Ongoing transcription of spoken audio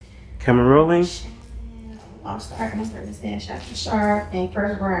Camera rolling. I'm starting this in Shasta Sharp and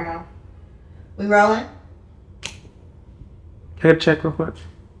Chris Brown. We rolling? Can I check real quick?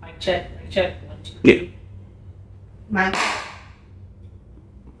 Mic check. 1, 2. Yeah. Mike.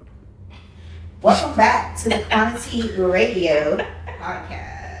 Welcome back to the Quantity Radio podcast.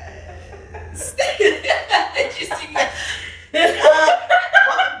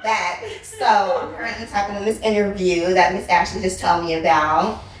 Welcome back. So I'm currently typing in this interview that Miss Ashley just told me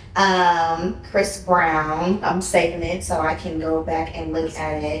about. Chris Brown. I'm saving it so I can go back and look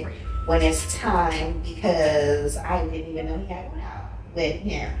at it when it's time because I didn't even know he had one out with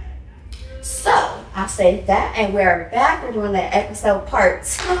him. So I saved that and we're back. We're doing the episode part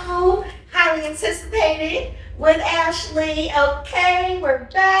 2. Highly anticipated with Ashley. Okay, we're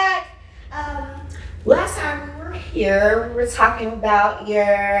back. Last time we were here, we were talking about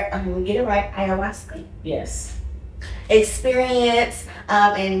your, get it right, ayahuasca? Yes. Experience,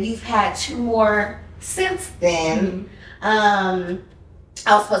 and you've had 2 more since then. I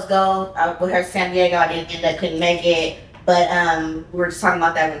was supposed to go with her to San Diego. I didn't end up, couldn't make it. But we were just talking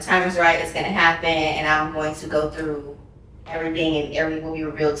about that when the time is right, it's going to happen, and I'm going to go through everything and everything will be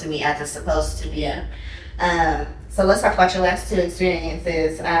revealed to me as it's supposed to be. So let's talk about your last 2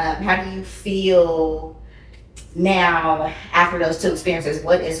 experiences. How do you feel now after those 2 experiences?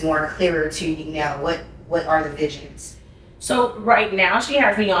 What is more clearer to you now? What are the visions? So right now she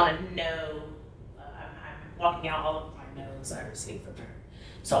has me on a no. I'm walking out all of my no's I received from her.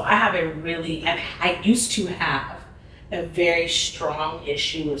 So I have I used to have a very strong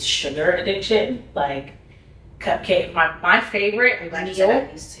issue with sugar addiction, like cupcake. My favorite meal.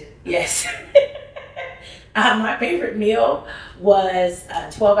 Yes. My favorite meal was a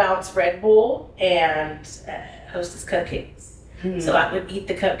 12-ounce Red Bull and Hostess cupcakes. So I would eat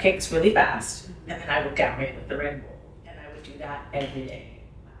the cupcakes really fast, and then I would down it with the Red Bull, and I would do that every day.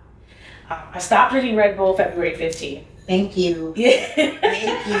 I stopped drinking Red Bull February 15th. Thank you. Yeah.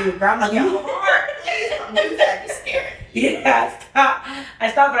 Thank you. Grandma, your heart. Please don't do that. You're scared. Yeah,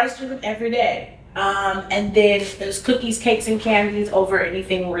 I stopped, but I used to drink them every day. And then there's cookies, cakes, and candies over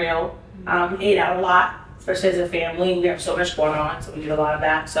anything real. We ate out a lot, especially as a family. We have so much going on, so we did a lot of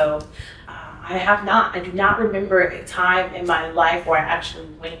that. So I do not remember a time in my life where I actually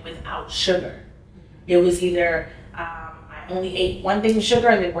went without sugar. It was either I only ate one thing of sugar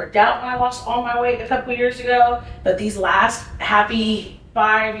and then worked out when I lost all my weight a couple years ago. But these last happy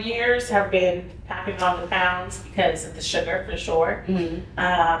 5 years have been packing on the pounds because of the sugar for sure.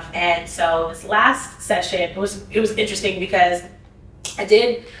 And so this last session, it was interesting because I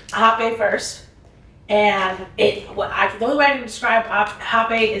did Hape first. And the only way I can describe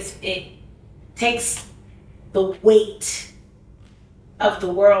Hape is it takes the weight of the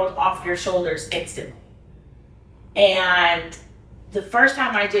world off your shoulders instantly. And the first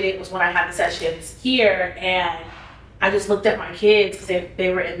time I did it was when I had the sessions here, and I just looked at my kids because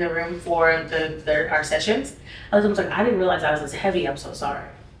they were in the room for our sessions. I was like, I didn't realize I was this heavy. I'm so sorry.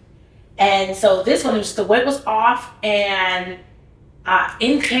 And so this one, the weight was off, and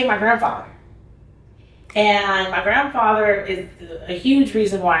in came my grandfather. And my grandfather is a huge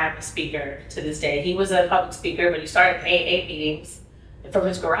reason why I'm a speaker to this day. He was a public speaker, but he started AA meetings from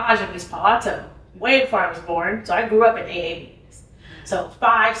his garage in East Palo Alto, way before I was born. So I grew up in AA meetings. So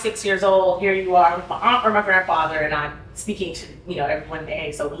 5, 6 years old, here you are with my aunt or my grandfather, and I'm speaking to everyone in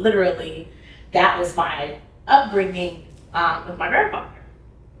AA. So literally, that was my upbringing with my grandfather.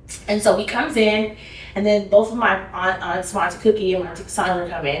 And so he comes in, and then both of my aunts, my Auntie Cookie and my Auntie Cassandra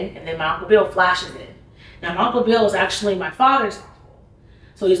come in, and then my Uncle Bill flashes in. Now, my Uncle Bill was actually my father's uncle.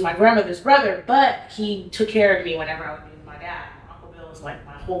 So he was my grandmother's brother, but he took care of me whenever I was with my dad. My Uncle Bill was like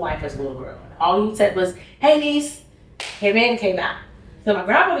my whole life as a little girl. And all he said was, hey, niece, came in, came out. So my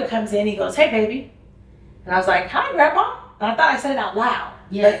grandmother comes in, he goes, hey, baby. And I was like, hi, Grandma. And I thought I said it out loud.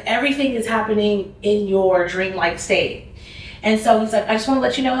 Yeah. Like, everything is happening in your dreamlike state. And so he's like, I just want to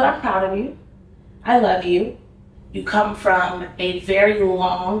let you know that I'm proud of you. I love you. You come from a very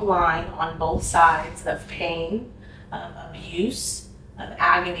long line on both sides of pain, of abuse, of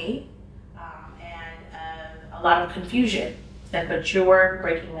agony, and a lot of confusion. But you're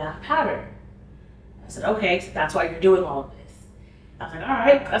breaking that pattern. I said, okay, so that's why you're doing all of this. I was like, all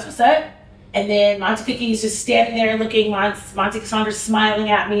right, that's what's up. And then Monty Cookie's just standing there looking, Monty Cassandra's smiling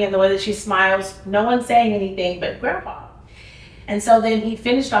at me in the way that she smiles. No one's saying anything but Grandpa. And so then he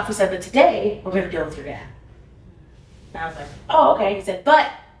finished off, he said, but today we're going to deal with your dad. And I was like, oh, okay. He said,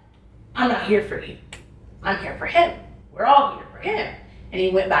 but I'm not here for you. I'm here for him. We're all here for him. And he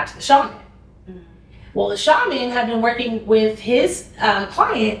went back to the shaman. Well, the shaman had been working with his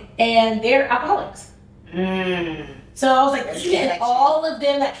client, and they're alcoholics. So I was like, even all of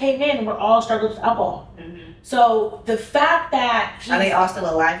them that came in were all struggling with alcohol. So the fact that are they all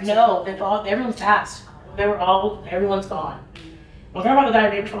still alive? No, everyone's passed. Everyone's gone. My grandmother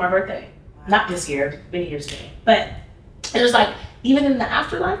died the day before my birthday. Not this year, many years ago. But it was like, even in the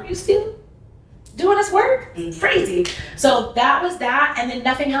afterlife, you still doing this work? It's crazy. So that was that, and then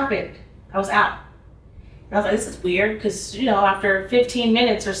nothing happened. I was out. And I was like, this is weird, because, after 15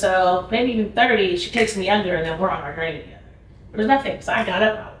 minutes or so, maybe even 30, she takes me under, and then we're on our journey together. But there's nothing. So I got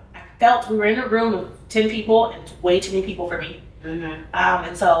up. I felt we were in a room with 10 people, and it's way too many people for me. I'm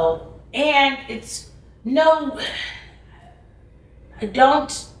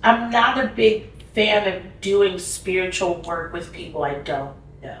not a big fan of doing spiritual work with people I don't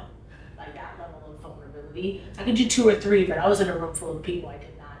know. Like that level of vulnerability. I could do 2 or 3, but I was in a room full of people I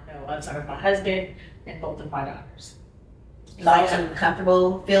did not know outside of my husband and both of my daughters. Like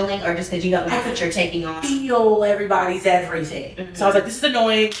uncomfortable feeling, or just because you don't know what you're taking on? Feel everybody's everything. So I was like, this is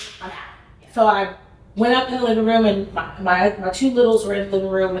annoying. I'm out. So I went up in the living room, and my 2 littles were in the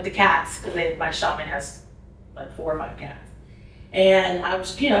living room with the cats, because my shaman has like 4 or 5 cats. And I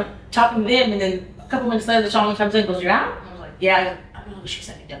was, talking to them, and then a couple minutes later, the shaman comes in and goes, "You're out?" And I was like, "Yeah, I don't know what she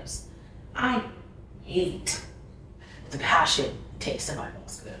said it does." I hate the passion taste of my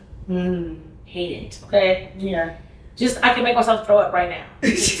Vodka. Hate it. Okay? Yeah. Just, I can make myself throw up right now.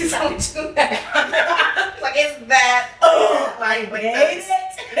 Just don't do that. Like, it's that. Oh, I hate it.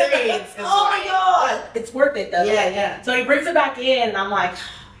 Oh my God. It's worth it though. Yeah. So he brings it back in, and I'm like,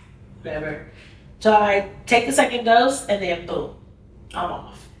 whatever. So I take the second dose, and then boom, I'm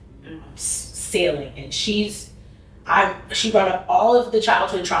off. I'm sailing. And she brought up all of the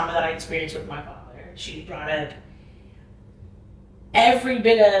childhood trauma that I experienced with my father. She brought up every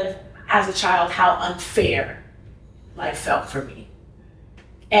bit of, as a child, how unfair life felt for me.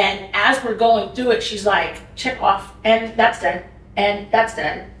 And as we're going through it, she's like, check off, and that's done, and that's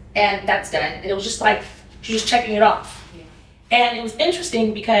done, and that's done. And it was just like, she was checking it off. And it was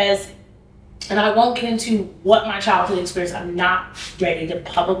interesting because, and I won't get into what my childhood experience, I'm not ready to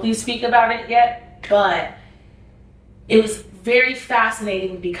publicly speak about it yet, but it was very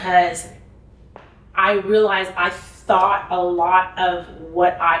fascinating because I realized I thought a lot of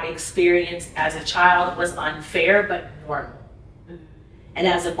what I experienced as a child was unfair but normal. And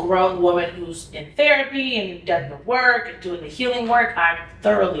as a grown woman who's in therapy and done the work and doing the healing work, I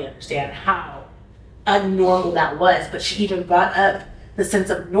thoroughly understand how unnormal that was. But she even brought up the sense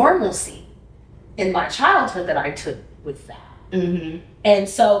of normalcy in my childhood that I took with that. And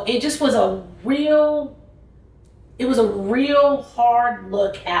so it just was a real hard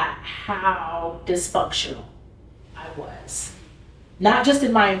look at how dysfunctional I was. Not just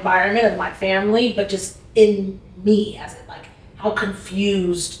in my environment of my family, but just in me, as in like how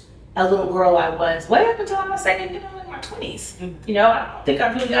confused a little girl I was way up until I was saying, in my 20s. I don't think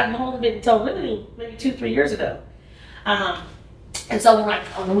I've really gotten a hold of it until really maybe 2-3 years ago. And so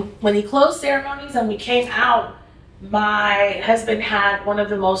when he closed ceremonies and we came out, my husband had one of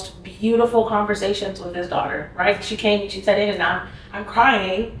the most beautiful conversations with his daughter, right? She came and she sat in, and I'm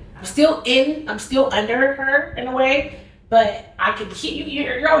crying. I'm still under her in a way, but I could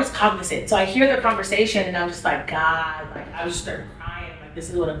hear, you're always cognizant. So I hear the conversation, and I'm just like, God, like I was starting crying, like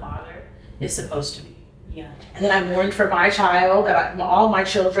this is what a father is supposed to be. Yeah. And then I mourned for my child, all my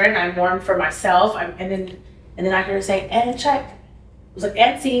children. I mourned for myself, and then I heard her say, "And check." It was like,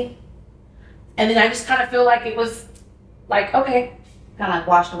 "And see." And then I just kind of feel like it was like, okay. Kind of like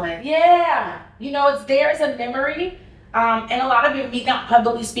washed away. Yeah. It's there as a memory. And a lot of it, me not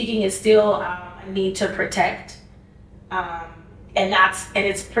publicly speaking, is still a need to protect. And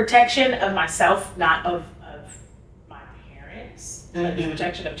it's protection of myself, not of my parents, but it's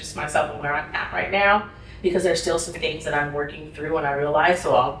protection of just myself and where I'm at right now, because there's still some things that I'm working through and I realize,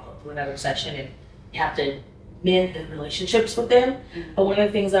 so I'll go through another session and have to mend the relationships with them. But one of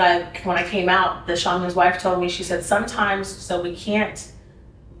the things that when I came out, the shaman's wife told me, she said, sometimes, so we can't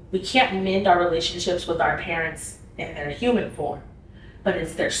mend our relationships with our parents in their human form, but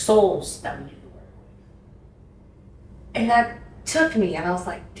it's their souls that we do the work with. And that took me, and I was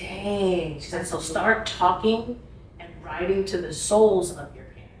like, dang. She said, so start talking and writing to the souls of your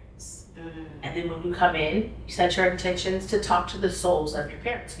parents. And then when you come in, you set your intentions to talk to the souls of your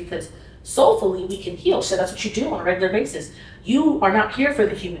parents, because soulfully we can heal. So that's what you do on a regular basis. You are not here for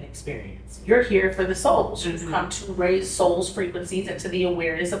the human experience. You're here for the souls. You've come to raise souls' frequencies into the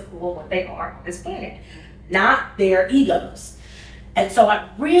awareness of who and what they are on this planet, not their egos. And so it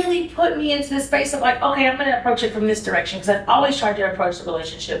really put me into this space of like, okay, I'm going to approach it from this direction, because I've always tried to approach the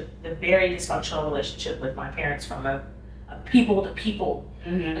relationship, the very dysfunctional relationship with my parents, from a people to people.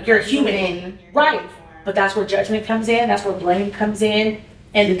 Like you're a human, right? But that's where judgment comes in. That's where blame comes in.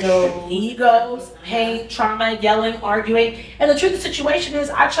 And egos, pain, trauma, yelling, arguing. And the truth of the situation is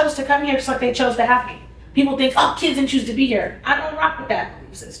I chose to come here just like they chose to have me. People think, oh, kids didn't choose to be here. I don't rock with that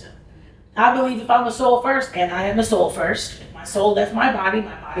belief system. I believe if I'm the soul first, and I am the soul first, if my soul left my body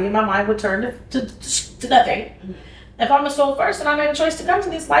and my mind would turn to nothing. If I'm the soul first, then I made a choice to come to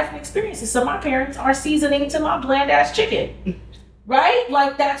this life and experience it. So my parents are seasoning to my bland ass chicken. Right?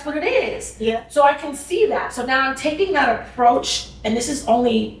 Like, that's what it is. Yeah. So I can see that. So now I'm taking that approach, and this is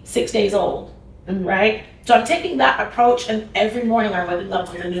only 6 days old, right? So I'm taking that approach, and every morning I'm waking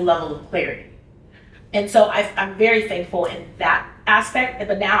up with a new level of clarity. And so I'm very thankful in that aspect.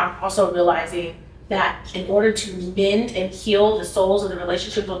 But now I'm also realizing that in order to mend and heal the souls of the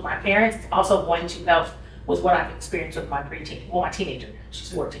relationships with my parents, it's also going to help with what I've experienced with my my teenager now.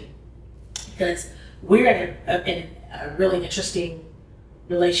 She's 14. Because we're in a really interesting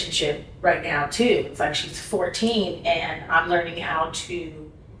relationship right now too. It's like she's 14 and I'm learning how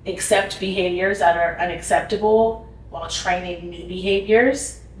to accept behaviors that are unacceptable while training new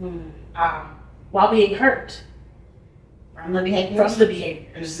behaviors, while being hurt from the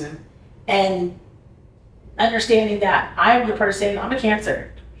behaviors. And understanding that I'm the person, I'm a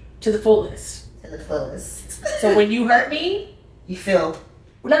Cancer to the fullest. So when you hurt me, you feel.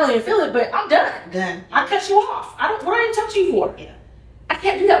 Not only feel it, but I'm done. I cut you off. What I didn't touch you for? Yeah. I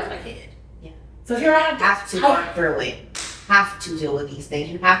can't do that with my kid. Yeah. So here I have to work through it. Have to deal with these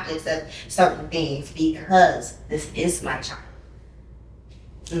things. You have to accept certain things because this is my child.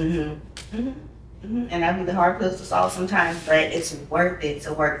 And that'd be the hard pills to swallow sometimes, but it's worth it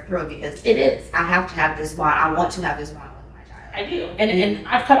to work through because it is. I have to have this bond. I want to have this bond with my child. I do. And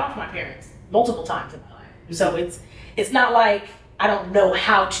I've cut off my parents multiple times in my life. So it's not like I don't know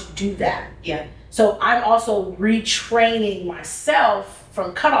how to do that. Yeah. So I'm also retraining myself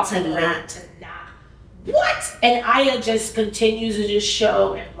from cutoff to not. What? And Aya just continues to just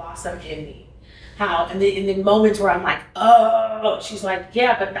show and blossom in me. How in the moments where I'm like, oh, she's like,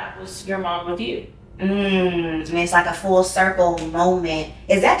 yeah, but that was your mom with you. And it's like a full circle moment.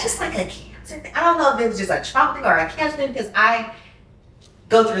 Is that just like a Cancer thing? I don't know if it's just a trauma thing or a Cancer thing because I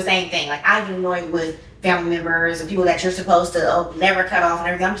go through the same thing. Like I've been annoyed with family members and people that you're supposed to never cut off and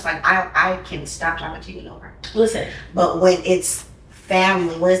everything. I'm just like, I can stop talking to you no more. Listen. But when it's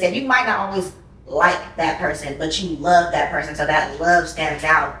family, when it's that you might not always like that person, but you love that person, so that love stands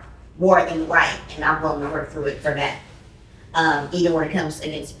out more than like, and I'm willing to work through it for that. Even when it comes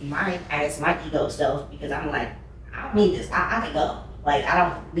against my ego stuff, because I'm like, I don't need this. I can go. Like, I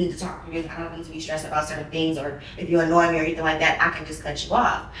don't need to talk to you. I don't need to be stressed about certain things, or if you annoy me or anything like that, I can just cut you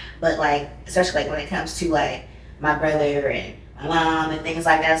off. But like, especially like when it comes to like my brother and my mom and things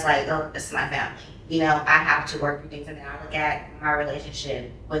like that, it's like, oh, this is my family. You know, I have to work through things, and then I look at my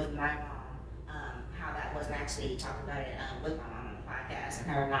relationship with my mom, how that wasn't actually talking about it with my mom on the podcast, and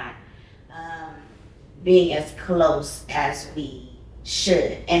her and I being as close as we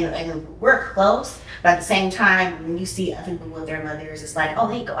should. And we're close, but at the same time, when you see other people with their mothers, it's like, oh,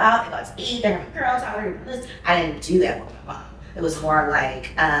 they go out, they go out to eat, they're having girls, I didn't do that with my mom. It was more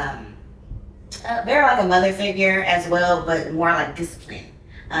like, very like a mother figure as well, but more like discipline.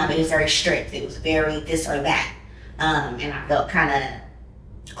 It was very strict. It was very this or that. And I felt kind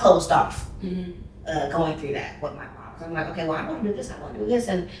of closed off going through that with my mom. So I'm like, okay, well, I want to do this, I want to do this,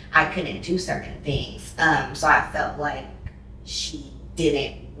 and I couldn't do certain things. So I felt like she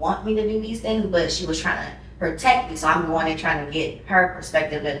didn't want me to do these things, but she was trying to protect me. So I'm going and trying to get her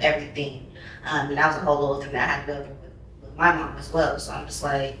perspective of everything. And that was a whole little thing that I had to go through with my mom as well. So I'm just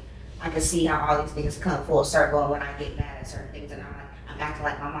like, I can see how all these things come full circle when I get mad at certain things, and I'm acting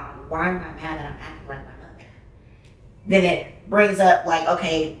like my mom. Why am I mad that I'm acting like my mother? Then it brings up like,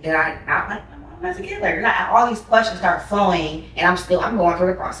 okay, did I not like my mom as a kid? Like, all these questions start flowing, and I'm going through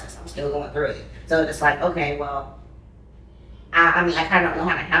the process. I'm still going through it. So it's like, okay, well, I mean, I kind of don't know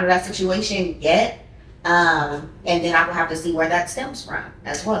how to handle that situation yet. And then I will have to see where that stems from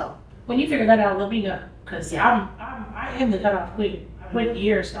as well. When you figure that out, let me know. Because I am the cutoff queen. I went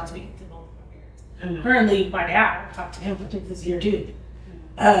years not speaking to both of my parents. Currently, my dad, I talked to him for this year too.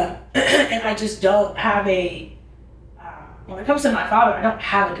 And I just don't have when it comes to my father, I don't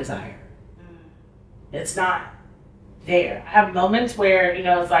have a desire. It's not there. I have moments where,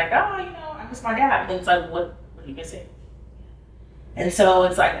 it's like, oh, I miss my dad. And it's like, what are you missing? And so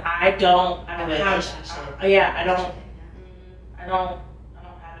it's like, I don't have I don't have it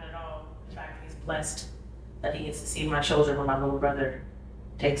at all. In fact, he's blessed that he gets to see my children when my little brother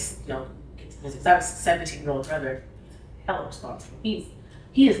gets to visit. I was a 17-year-old brother. Hella responsible. He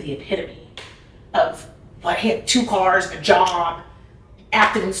is the epitome of, he had 2 cars, a job,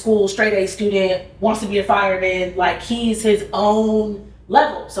 active in school, straight A student, wants to be a fireman. Like, he's his own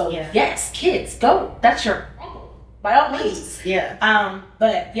level. So yes, kids, go. That's your uncle, by all means. Yeah.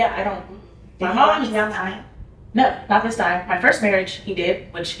 But yeah, I don't. My mom is young time. No, not this time. My first marriage, he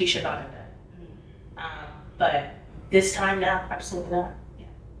did, which he should not have done. But this time now, absolutely not. Yeah.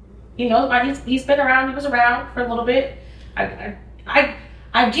 You know, like he's been around. He was around for a little bit.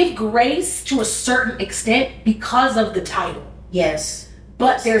 I give grace to a certain extent because of the title. Yes.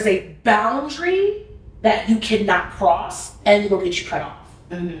 But there's a boundary that you cannot cross, and it'll get you cut off.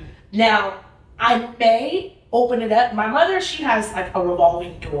 Mm-hmm. Now, I may open it up. My mother, she has like a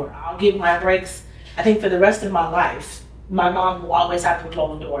revolving door. I'll give my breaks, I think, for the rest of my life. My mom will always have a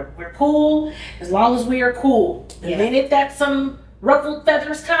revolving door. We're cool as long as we are cool. The minute that some ruffled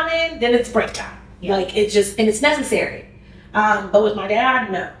feathers come in, then it's break time. Yeah. Like, it just, and it's necessary. But with my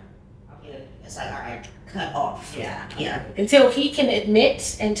dad, no. It's like, all right, cut off. Yeah. Until he can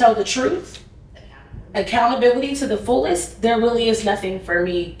admit and tell the truth, accountability to the fullest, there really is nothing for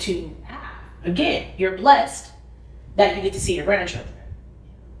me to have. Again, you're blessed that you get to see your grandchildren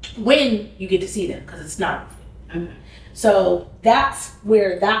when you get to see them, because it's not. Mm-hmm. So that's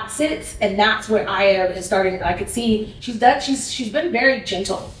where that sits, and that's where I am is starting. I could see she's been very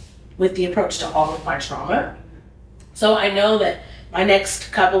gentle with the approach to all of my trauma. So I know that my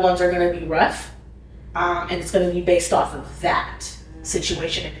next couple ones are going to be rough, and it's going to be based off of that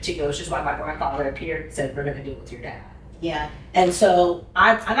situation in particular, which is why my grandfather appeared and said, "We're going to deal with your dad." Yeah. And so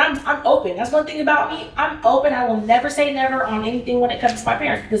I'm open. That's one thing about me. I'm open. I will never say never on anything when it comes to my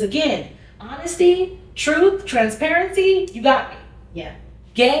parents, because again, honesty, truth, transparency, you got me. Yeah.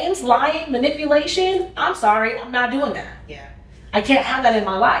 Games, lying, manipulation, I'm sorry, I'm not doing that. Yeah. I can't have that in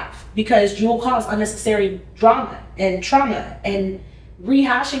my life, because you will cause unnecessary drama and trauma and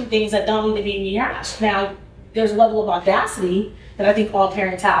rehashing things that don't need to be rehashed. Now, there's a level of audacity that I think all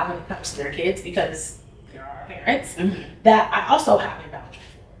parents have when it comes to their kids, because they're our parents, that I also have a boundary for.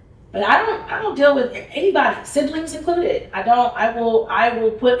 But I don't deal with anybody, siblings included. I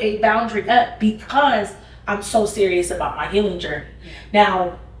will put a boundary up because I'm so serious about my healing journey.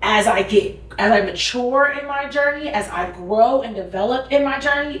 Now, as I mature in my journey, as I grow and develop in my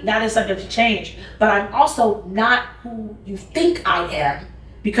journey, that is subject to change. But I'm also not who you think I am,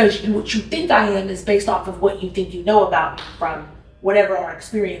 because what you think I am is based off of what you think you know about me from whatever our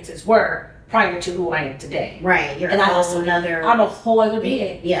experiences were prior to who I am today. Right. I'm a whole other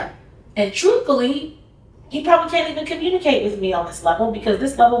being. Yeah. And truthfully, you probably can't even communicate with me on this level, because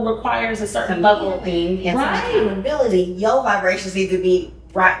this level requires a certain level of ability. Your vibrations need to be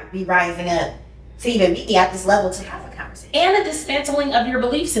rising up to even be at this level to have a conversation. And a dismantling of your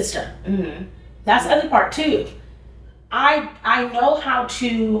belief system. Mm-hmm. That's the other part too. I know how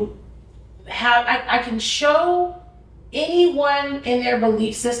to have, I can show anyone in their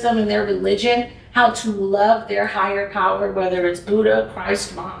belief system, in their religion, how to love their higher power, whether it's Buddha,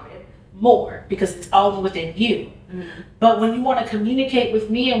 Christ, Muhammad, more, because it's all within you. Mm-hmm. But when you want to communicate with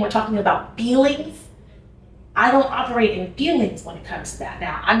me and we're talking about feelings, I don't operate in feelings when it comes to that.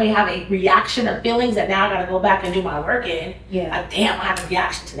 Now, I may have a reaction of feelings that now I got to go back and do my work in. Yeah. Damn, I have a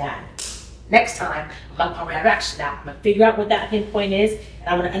reaction to that. Next time, I'm going to have a reaction to that. I'm going to figure out what that pinpoint is, and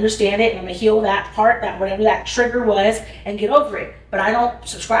I'm going to understand it, and I'm going to heal that part, that whatever that trigger was, and get over it. But I don't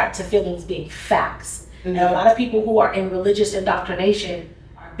subscribe to feelings being facts. Mm-hmm. And a lot of people who are in religious indoctrination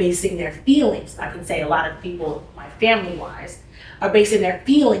are basing their feelings. I can say a lot of people, my family-wise, are basing their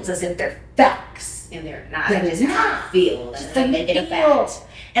feelings as if they're facts. And they're not. They just feel. They make it a fact.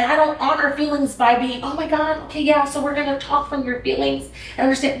 And I don't honor feelings by being, oh my God, okay, yeah, so we're going to talk from your feelings and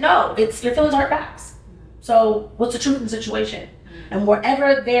understand. No, your feelings aren't facts. So what's the truth in the situation? And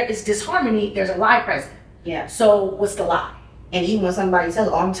wherever there is disharmony, there's a lie present. Yeah. So what's the lie? And even when somebody says,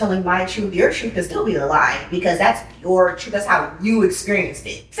 oh, I'm telling my truth, your truth can still be a lie, because that's your truth. That's how you experienced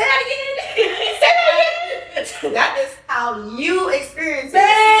it. Say that again. Say that again. That is how you experienced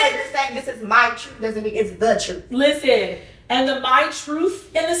it. You're saying this is my truth doesn't mean it's the truth. Listen, and my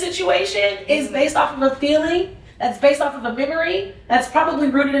truth in the situation is based off of a feeling, that's based off of a memory, that's probably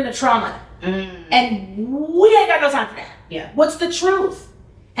rooted in a trauma. And we ain't got no time for that. Yeah. What's the truth?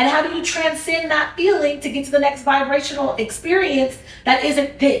 And how do you transcend that feeling to get to the next vibrational experience that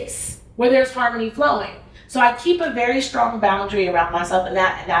isn't this, where there's harmony flowing? So I keep a very strong boundary around myself, and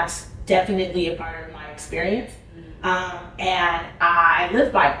that's definitely a part of my experience. And I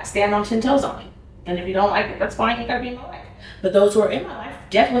live by it. I stand on 10 toes on it. And if you don't like it, that's fine. You gotta be in my life. But those who are in my life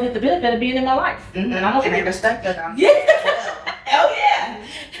definitely get the benefit of being in my life. Mm-hmm. And I'm okay. And I respect that. Yeah. Hell yeah.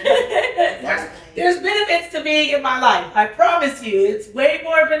 There's benefits to being thing in my life. I promise you, it's way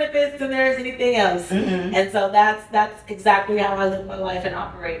more benefits than there is anything else. Mm-hmm. And so that's exactly how I live my life and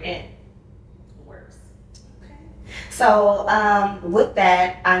operate in. Works. So with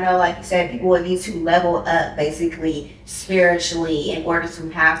that, I know, like you said, people would need to level up basically spiritually in order to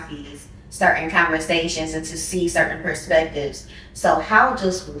have these certain conversations and to see certain perspectives. So how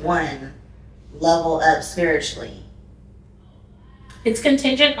does one level up spiritually? It's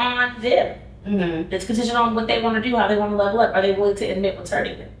contingent on them. Mm-hmm. It's contingent on what they want to do, how they want to level up. Are they willing to admit what's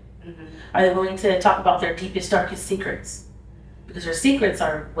hurting them? Mm-hmm. Are they willing to talk about their deepest, darkest secrets? Because their secrets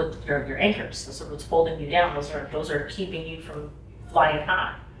are what your anchors. Those are what's holding you down. Those are keeping you from flying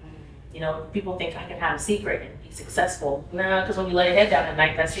high. You know, people think I can have a secret and be successful. No, because when you lay your head down at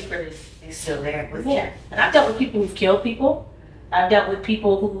night, that secret is It's still there with yeah. And I've dealt with people who've killed people. I've dealt with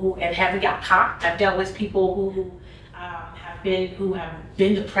people who haven't got caught. I've dealt with people who have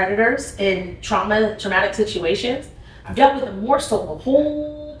been the predators in traumatic situations. I've dealt with more so a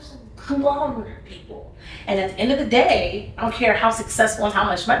whole conglomerate of people. And at the end of the day, I don't care how successful and how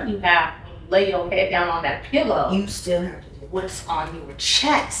much money you have, when you lay your head down on that pillow, you still have to do what's on your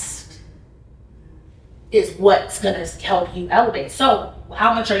chest is what's going to help you elevate. So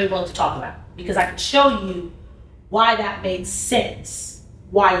how much are you willing to talk about? Because I can show you why that made sense,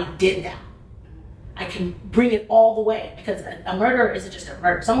 why you did that. I can bring it all the way, because a murder isn't just a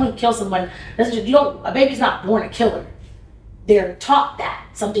murder. Someone who kills someone doesn't just, a baby's not born a killer. They're taught that.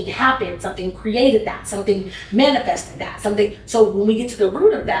 Something happened, something created that, something manifested that, something. So when we get to the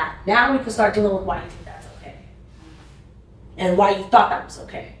root of that, now we can start dealing with why you think that's okay. And why you thought that was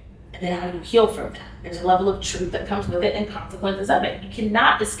okay. And then how do you heal from that? There's a level of truth that comes with it and consequences of it. You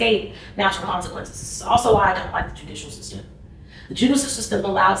cannot escape natural consequences. This is also why I don't like the judicial system. The judicial system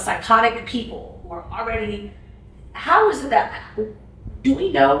allows psychotic people who are already, how is it that, do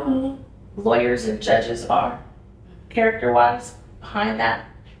we know who lawyers and judges are, character-wise, behind that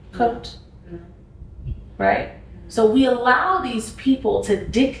coat? Right? So we allow these people to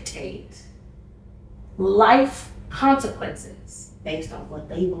dictate life consequences based on what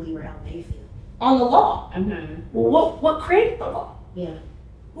they believe or how they feel. On the law. Mm-hmm. Well, what created the law? Yeah.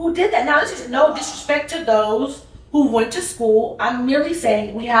 Who did that? Now, this is no disrespect to those who went to school. I'm merely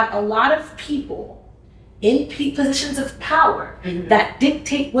saying we have a lot of people in positions of power that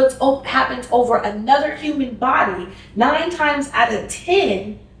dictate what happens over another human body. 9 times out of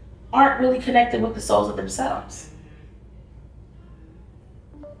 10 aren't really connected with the souls of themselves.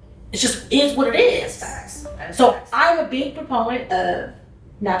 It just is what it is. So I'm a big proponent of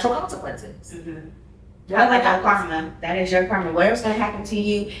natural consequences. I like that karma. That is your karma. Whatever's gonna happen to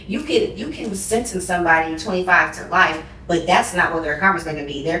you, you can sentence somebody 25 to life, but that's not what their karma's gonna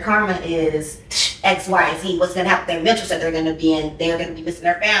be. Their karma is X, Y, Z. What's gonna happen? Their mental state they're gonna be in. They're gonna be missing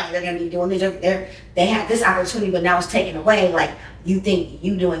their family. They're gonna be doing this. They have this opportunity, but now it's taken away. Like you think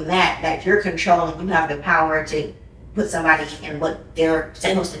you doing that you're controlling. You have the power to put somebody in what they're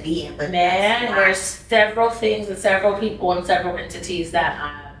supposed to be in. But man, there's several things and several people and several entities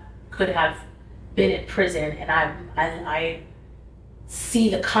that could have been in prison, and I see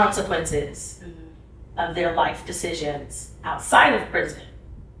the consequences of their life decisions outside of prison,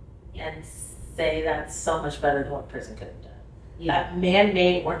 and say that's so much better than what prison could have done. That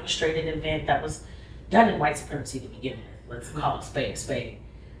man-made orchestrated event that was done in white supremacy to begin with. Let's call it spade a spade,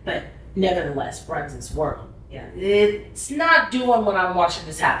 but nevertheless runs this world. Yeah, it's not doing what I'm watching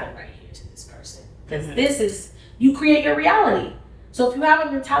this happen right here to this person, because this is, you create your reality. So if you have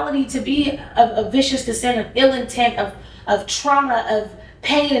a mentality to be a vicious descent of ill intent, of trauma, of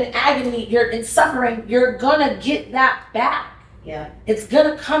pain and agony, you're in suffering, you're gonna get that back. Yeah. It's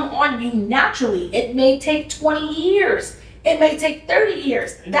gonna come on you naturally. It may take 20 years. It may take 30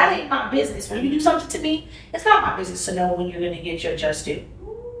 years. That ain't my business. When you do something to me, it's not my business to know when you're gonna get your just due.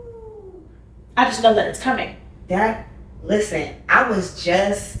 I just know that it's coming. Listen, I was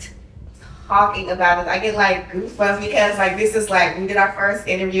just talking about it. I get like goosebumps because like this is like we did our first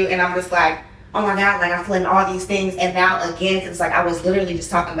interview and I'm just like, oh my God, like I'm feeling all these things. And now again, because like I was literally just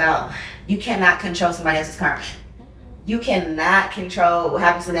talking about you cannot control somebody else's karma. You cannot control what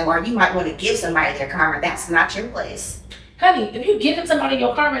happens to them, or you might want to give somebody their karma. That's not your place. Honey, if you're giving somebody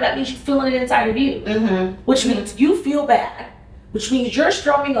your karma, that means you're feeling it inside of you. Which means you feel bad. Which means you're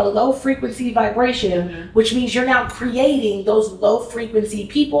struming a low frequency vibration, which means you're now creating those low frequency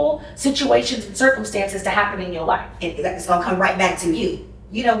people, situations, and circumstances to happen in your life. And it's gonna come right back to you.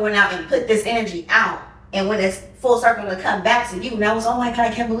 You don't went out and put this energy out, and when it's full circle to come back to you, now it's, oh my God,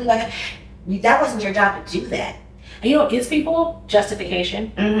 I can't believe that wasn't your job to do that. And you know what gives people?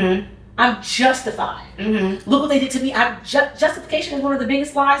 Justification. I'm justified. Mm-hmm. Look what they did to me. Justification is one of the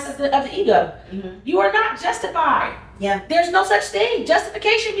biggest lies of the ego. Mm-hmm. You are not justified. Yeah. There's no such thing.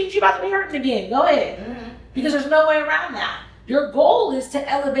 Justification means you're about to be hurting again. Go ahead. Mm-hmm. Because there's no way around that. Your goal is to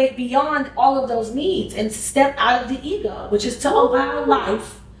elevate beyond all of those needs and step out of the ego, which is to allow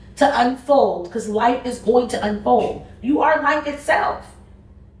life to unfold, because life is going to unfold. You are life itself.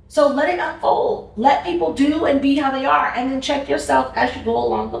 So let it unfold. Let people do and be how they are, and then check yourself as you go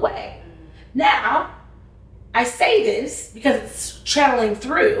along the way. Now, I say this because it's channeling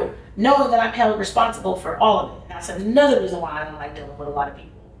through, knowing that I'm held responsible for all of it. That's another reason why I don't like dealing with a lot of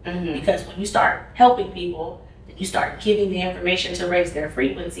people. Mm-hmm. Because when you start helping people, and you start giving the information to raise their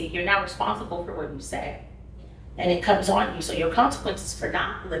frequency, you're now responsible for what you say. And it comes on you. So your consequences for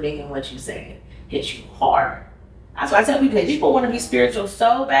not living in what you say hit you hard. That's why I tell people want to be spiritual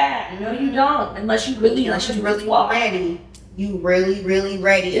so bad. No, you don't, unless you really ready. You really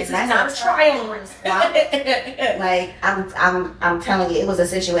ready. This is not a trial. Like I'm telling you, it was a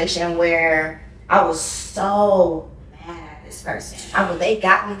situation where I was so mad at this person. They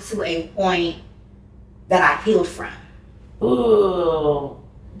got me to a point that I healed from. Ooh.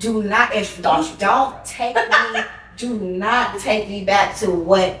 Do not take me back to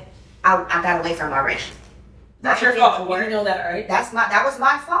what I got away from already. That's your fault. You know that, right? That was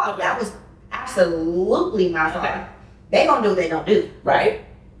my fault. Okay. That was absolutely my fault. Okay. They gonna do what they gonna do. Right.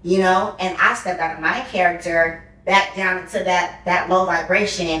 You know, and I stepped out of my character back down into that low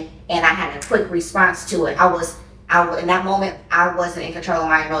vibration, and I had a quick response to it. In that moment, I wasn't in control of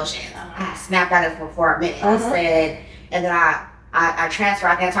my emotions. I snapped out of it for a minute. I said, and then I transferred,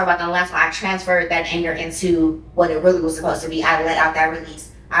 I can't talk about the last one, I transferred that anger into what it really was supposed to be. I let out that release.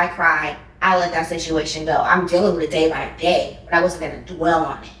 I cried. I let that situation go. I'm dealing with it day by day, but I wasn't going to dwell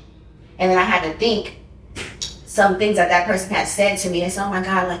on it. And then I had to think some things that person had said to me. They said, oh my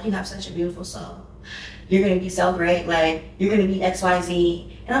God, like, you have such a beautiful soul. You're going to be so great. Like, you're going to be X, Y,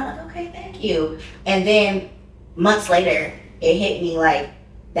 Z. And I'm like, okay, thank you. And then months later, it hit me like,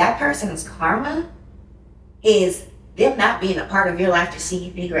 that person's karma is them not being a part of your life to see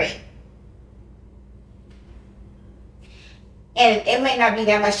you be great. And it may not be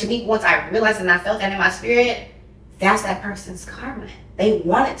that much to me. Once I realized and I felt that in my spirit, that's that person's karma. They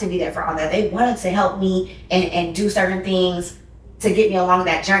wanted to be there for all that. They wanted to help me and do certain things to get me along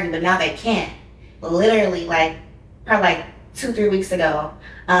that journey, but now they can't. Literally, probably 2-3 weeks ago,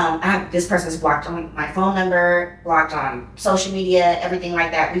 this person's blocked on my phone number, blocked on social media, everything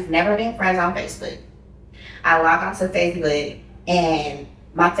like that. We've never been friends on Facebook. I logged onto Facebook, and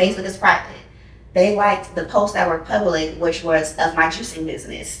my Facebook is private. They liked the posts that were public, which was of my juicing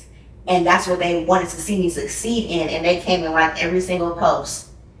business. And that's what they wanted to see me succeed in. And they came and liked every single post.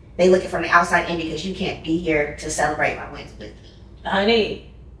 They look it from the outside in because you can't be here to celebrate my wins with me.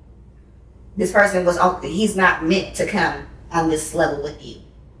 Honey. This person he's not meant to come on this level with you.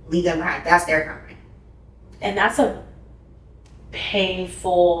 Leave them behind. That's their karma. And that's a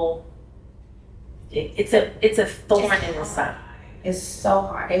painful, it's a thorn in the side. It's so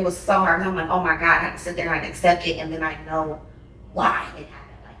hard. It was so hard. And I'm like, oh my God, I have to sit there and accept it, and then I know why it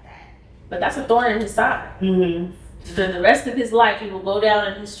happened like that. But that's a thorn in his side. Mm-hmm. For the rest of his life, he will go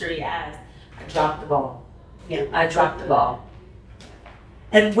down in history as, I dropped the ball. Yeah. I dropped the ball.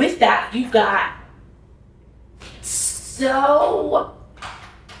 And with that, you've got it's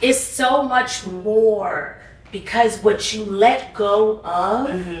so much more, because what you let go of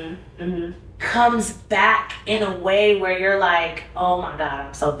comes back in a way where you're like, oh my God,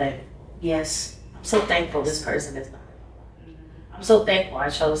 I'm so thankful. Yes. I'm so thankful this person is not. I'm so thankful I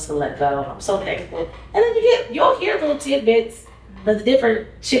chose to let go. I'm so thankful. And then you'll hear little tidbits of the different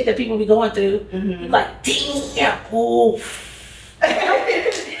shit that people be going through. You're like, damn, oof.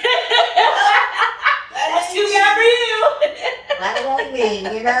 That's too bad for you. Let it like me,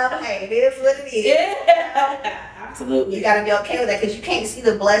 you know? Hey, it is what it is. Yeah, absolutely. You gotta be okay with that, because you can't see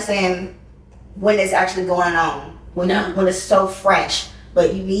the blessing when it's actually going on. When it's so fresh.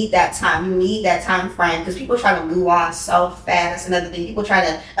 But you need that time. You need that time frame, because people try to move on so fast. Another thing, people try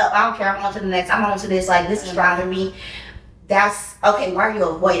to, I don't care, I'm on to the next, I'm on to this, like, this is bothering me. That's, okay, why are you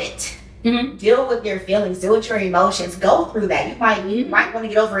avoid it? Deal with your feelings, deal with your emotions, go through that. You might want to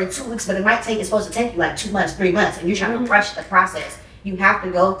get over it in 2 weeks, but it's supposed to take you like 2 months, 3 months, and you're trying to rush the process. You have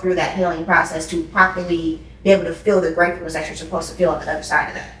to go through that healing process to properly be able to feel the gratefulness that you're supposed to feel on the other side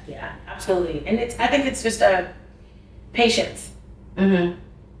of that. Yeah, absolutely. And I think it's just patience.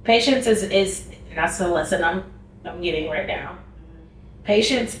 Patience is that's the lesson I'm getting right now.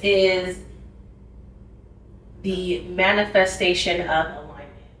 Patience is the manifestation of alignment.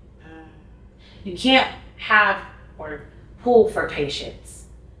 You can't have or pull for patience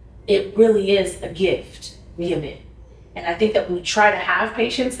it really is a gift given. And I think that when we try to have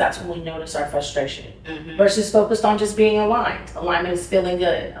patience, that's when we notice our frustration. Versus focused on just being aligned. Alignment is feeling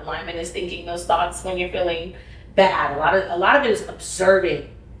good. Alignment is thinking those thoughts when you're feeling bad. A lot of it is observing.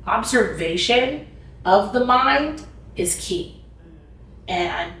 Observation of the mind is key.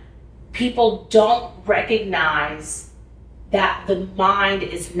 And people don't recognize that the mind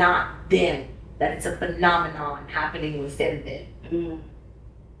is not them, that it's a phenomenon happening within them.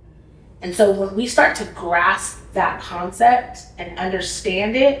 And so when we start to grasp that concept and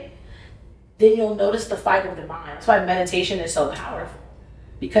understand it, then you'll notice the fight of the mind. That's why meditation is so powerful.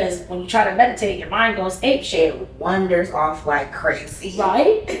 Because when you try to meditate, your mind goes apeshit. It wanders off like crazy.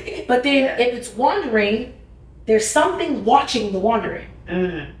 Right? But then if it's wandering, there's something watching the wandering.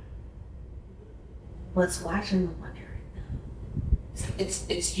 What's watching the wandering?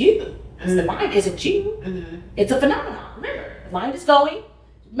 It's you. It's the mind isn't you. It's a phenomenon. Remember, the mind is going.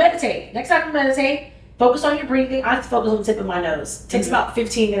 Meditate. Next time you meditate, focus on your breathing. I have to focus on the tip of my nose. It takes about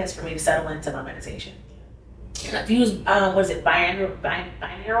 15 minutes for me to settle into my meditation. And I've used,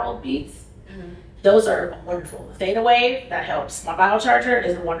 binaural beats. Those are wonderful. The theta wave, that helps. My biocharger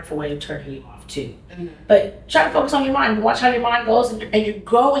is a wonderful way of turning you off too. But try to focus on your mind. Watch how your mind goes, and you're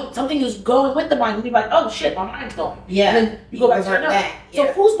going. Something is going with the mind. You'll be like, oh shit, my mind's going. Yeah. And then you go back to the nose.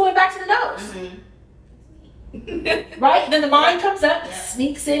 So who's going back to the nose? Right? Then the mind comes up,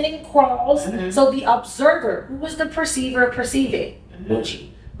 sneaks in and crawls. So the observer, who was the perceiver perceiving?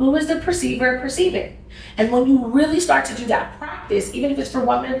 Who is the perceiver perceiving? And when you really start to do that practice, even if it's for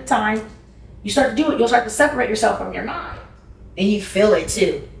 1 minute at a time, you start to do it, you'll start to separate yourself from your mind. And you feel it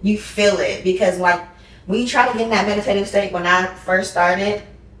too. You feel it because like when you try to get in that meditative state, when I first started,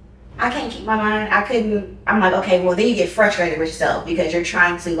 I can't keep my mind. I couldn't. I'm like, okay, well then you get frustrated with yourself because you're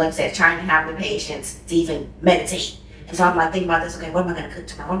trying to, like I said, trying to have the patience to even meditate. And so I'm like thinking about this. Okay, what am I gonna cook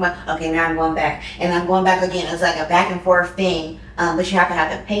tomorrow? Okay, now I'm going back, and I'm going back again. It's like a back and forth thing. But you have to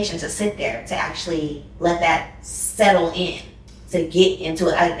have the patience to sit there to actually let that settle in, to get into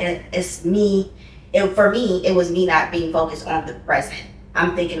it. It's me. For me, it was me not being focused on the present.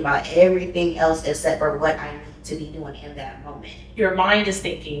 I'm thinking about everything else except for what I need to be doing in that moment. Your mind is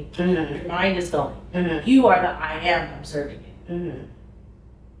thinking. Your mind is going. You are the I am observing it. And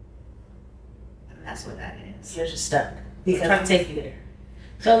that's what that is. You're just stuck. Because I'm trying to take you there.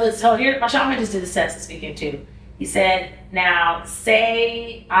 So here, my shaman just did a test to speak into. He said, now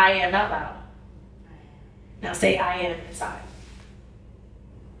say I am out loud. Now say I am inside.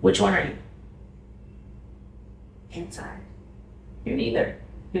 Which one are you? Inside. You're neither.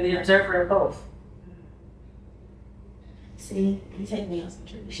 You're the observer of both. See, you take me on some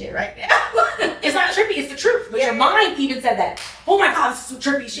trippy shit right now. It's not trippy, it's the truth. But your mind even said that. Oh my God, this is some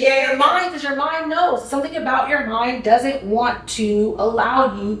trippy shit. Your mind, because your mind knows. Something about your mind doesn't want to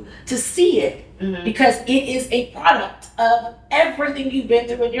allow you to see it. Because it is a product of everything you've been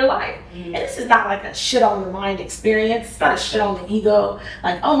through in your life. And this is not like a shit on the mind experience. It's not a shit on the ego.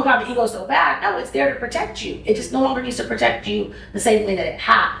 Like, oh my God, the ego's so bad. No, it's there to protect you. It just no longer needs to protect you the same way that it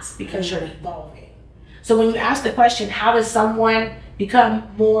has because you're evolving. So when you ask the question, how does someone become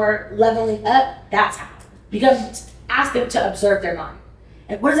more leveling up? That's how. Because ask them to observe their mind.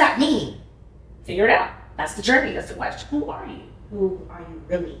 And what does that mean? Figure it out. That's the journey. That's the question. Who are you? Who are you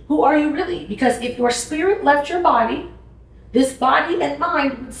really? Who are you really? Because if your spirit left your body, this body and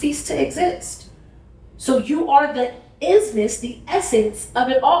mind would cease to exist. So you are the isness, the essence of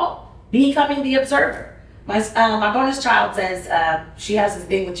it all, becoming the observer. My bonus child says she has this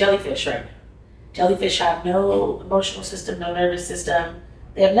thing with jellyfish right now. Jellyfish have no emotional system, no nervous system.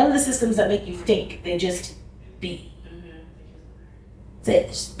 They have none of the systems that make you think. They just be. That's it,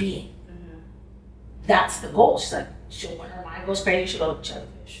 just being. That's the goal. She's like, when her mind goes crazy, she'll go to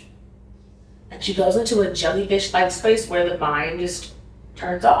jellyfish. And she goes into a jellyfish-like space where the mind just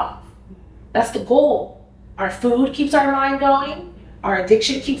turns off. That's the goal. Our food keeps our mind going. Our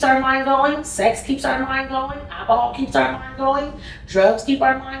addiction keeps our mind going. Sex keeps our mind going. Alcohol keeps our mind going. Drugs keep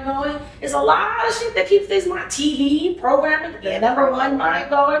our mind going. There's a lot of shit that keeps this mind. TV, programming, the number one mind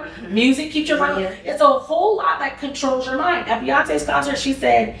going. Music keeps your mind going. It's a whole lot that controls your mind. At Beyonce's concert, she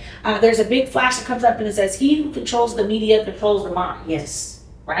said, there's a big flash that comes up and it says, he who controls the media controls the mind. Yes.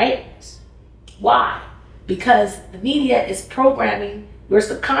 Right? Why? Because the media is programming your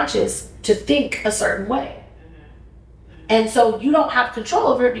subconscious to think a certain way. And so you don't have control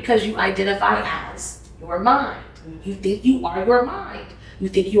over it because you identify as your mind. You think you are your mind. You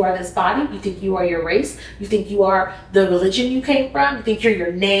think you are this body. You think you are your race. You think you are the religion you came from. You think you're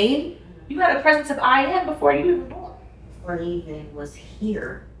your name. You had a presence of I am before you even born. Before you even was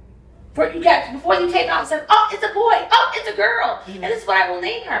here. before you came out and said, oh, it's a boy, oh, it's a girl, and this is what I will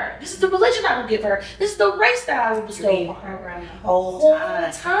name her. This is the religion I will give her. This is the race that I will bestow on her. The whole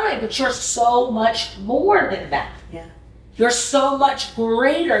time. But you're so much more than that. Yeah. You're so much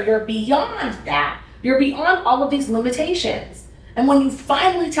greater. You're beyond that. You're beyond all of these limitations. And when you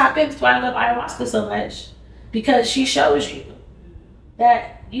finally tap in, that's why I love ayahuasca so much, because she shows you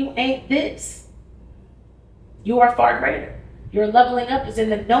that you ain't this. You are far greater. Your leveling up is in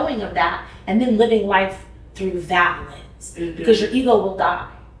the knowing of that and then living life through that lens. Because your ego will die.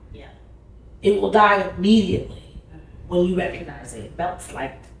 Yeah. It will die immediately when you recognize it. It melts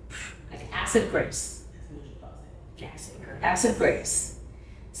like acid grace. Acid grace.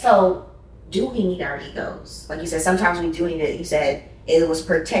 So, do we need our egos? Like you said, sometimes we do need it. You said it was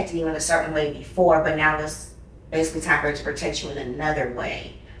protecting you in a certain way before, but now it's basically time for it to protect you in another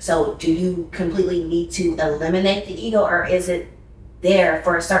way. So do you completely need to eliminate the ego, or is it there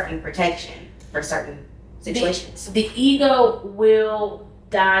for a certain protection, for certain situations? The ego will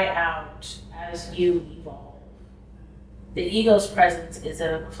die out as you evolve. The ego's presence is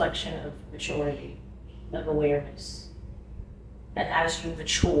a reflection of maturity, of awareness. And as you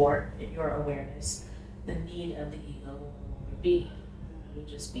mature in your awareness, the need of the ego will no longer be. It will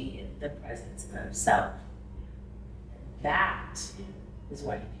just be in the presence of self. And that is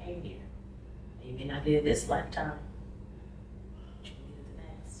why you came here. You may not do it this lifetime, but you can do it the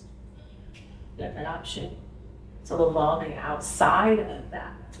next. You have that option. So evolving outside of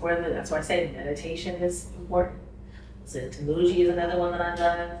that, that's why I say meditation is important. So Tamuji is another one that I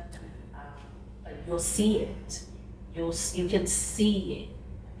love. But you'll see it. You can see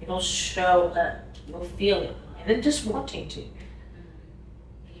it. It'll show up. You'll feel it. And then just wanting to.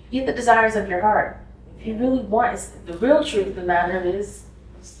 Get the desires of your heart. If you really want, the real truth of the matter is,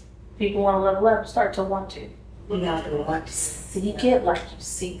 people want to level up, start to want to. You have to want to seek it like you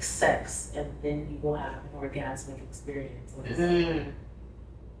seek sex, and then you will have an orgasmic experience.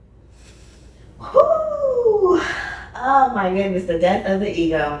 Whew. Oh my goodness, the death of the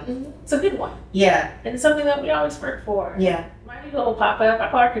ego. It's a good one. Yeah. And it's something that we always work for. Yeah. My ego will pop up.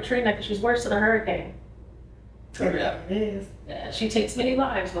 I call her Katrina because she's worse than a hurricane. It is. Yeah, she takes many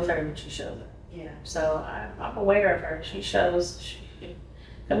lives with her when she shows up. Yeah. So I'm aware of her. She shows. A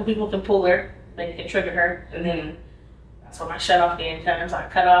couple people can pull her, they can trigger her, and then that's when I shut off the antennas. I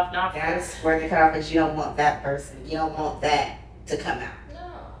cut off. Now that's where they cut off, because you don't want that person. You don't want that to come out.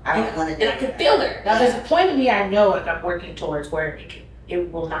 No. I don't want to do and I can feel her. Now there's a point in me I know like I'm working towards where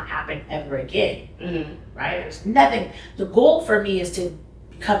it will not happen ever again. Right? There's nothing. The goal for me is to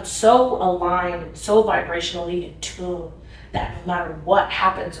become so aligned and so vibrationally in tune that no matter what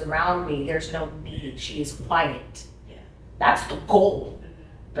happens around me, there's no need. She is quiet. Yeah. That's the goal.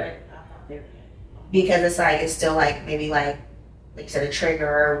 But I'm not there yet. Because it's still like maybe like you said, a trigger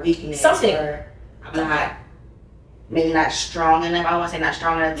or weakness. Something. Or I'm maybe not strong enough. I want to say not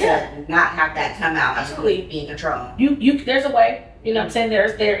strong enough to not have that come out. Absolutely. Be in control. There's a way. You know what I'm saying?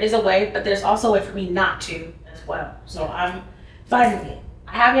 There is a way, but there's also a way for me not to as well. So I'm finding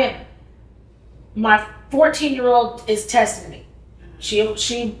it. My 14-year-old is testing me. She,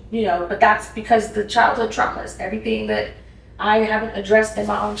 but that's because the childhood traumas, everything that I haven't addressed in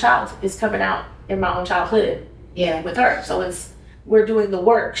my own child is coming out in my own childhood. Yeah. With her. So we're doing the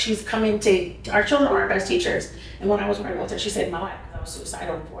work. She's coming to, our children are our best teachers. And when I was pregnant with her, she saved my life because I was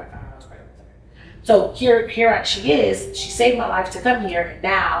suicidal before I found out I was pregnant with her. So here she is. She saved my life to come here. And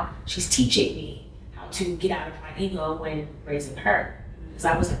now she's teaching me how to get out of my ego when raising her. Because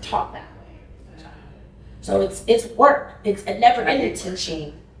I wasn't taught that way. So it's work. It's a never ending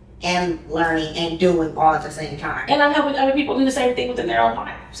teaching and learning and doing all at the same time. And I'm helping other people do the same thing within their own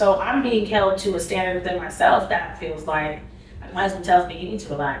life. So I'm being held to a standard within myself that feels like my husband tells me, you need to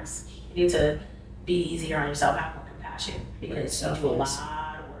relax. You need to be easier on yourself, have more compassion, because you do a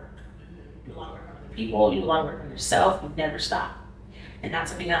lot of work. You do a lot of work on other people, you do a lot of work on yourself, you never stop. And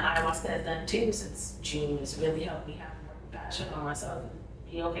that's something that ayahuasca has done too since June. It's really helped me have more compassion on myself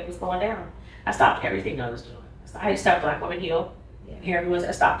and be okay what's going down. I stopped everything I was doing. I stopped Black Women Heal. Here everyone's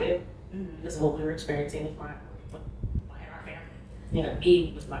I stopped it. This is what we were experiencing with our family.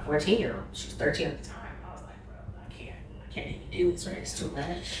 Me with my 14-year-old. She was 13 at the time. I was like, bro, I can't even do this, right? It's too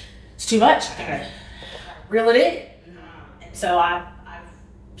much. It's too much. I gotta reel it in. And so I've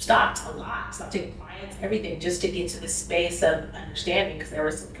stopped a lot. Stopped taking clients, everything, just to get to the space of understanding, because there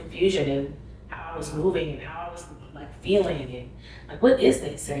was some confusion in how I was moving and how I was like feeling and like, what is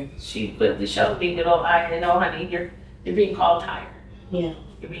this? And she quickly showed me that, honey, you're being called higher. Yeah.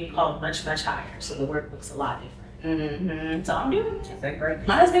 You're being called much, much higher. So the work looks a lot different. Mm-hmm. So I'm doing. She's like, great.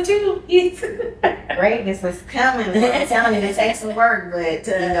 My husband too. Greatness is coming. I'm telling you, it takes some work,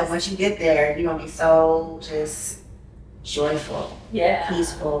 but once you get there, you're gonna be so just joyful,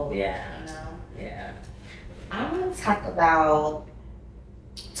 peaceful. Yeah. Yeah. I want to talk about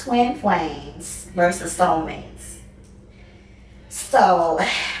twin flames versus soulmates. So,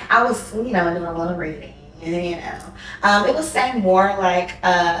 I was, doing a little reading, and, it was saying more like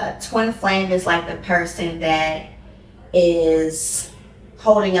twin flame is like the person that is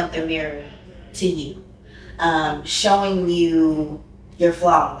holding up the mirror to you, showing you your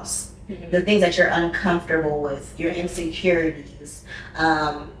flaws, the things that you're uncomfortable with, your insecurities.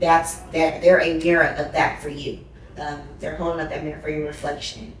 They're a mirror of that for you. They're holding up that mirror for your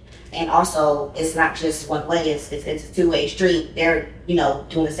reflection. And also, it's not just one way, it's a two-way street. They're,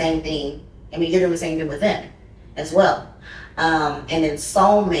 doing the same thing. I mean, you're doing the same thing with them as well. And then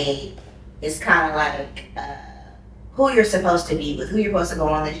soulmate is kind of like who you're supposed to be with, who you're supposed to go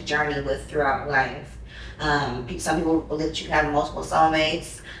on this journey with throughout life. Some people believe that you can have multiple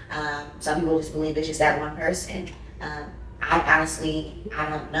soulmates. Some people just believe it's just that one person. I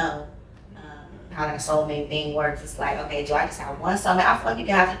don't know how that soulmate thing works. It's like, okay, do I just have one soulmate? I feel like you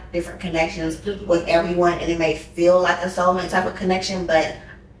can have different connections with everyone, and it may feel like a soulmate type of connection, but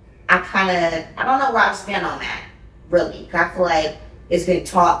I don't know where I stand on that, really. I feel like it's been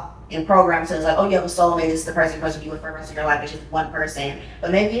taught in programs, so it's like, oh, you have a soulmate, this is the person you're supposed to be with for the rest of your life, it's just one person.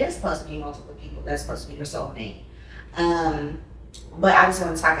 But maybe it is supposed to be multiple people that's supposed to be your soulmate. But I just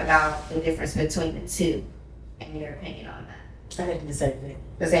want to talk about the difference between the two and your opinion on that. I think the same thing.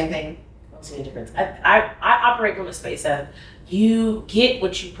 The same thing? I don't see any difference. I operate from a space of you get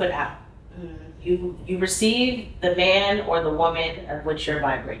what you put out. You receive the man or the woman of which you're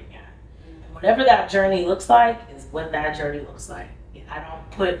vibrating at. And whatever that journey looks like is what that journey looks like. I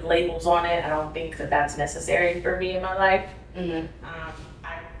don't put labels on it. I don't think that that's necessary for me in my life.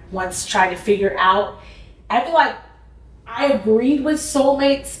 I once tried to figure out, I feel like I agreed with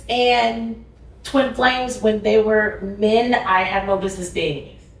soulmates and twin flames when they were men I had no business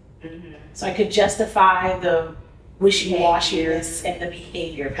being with. So I could justify the wishy-washiness and the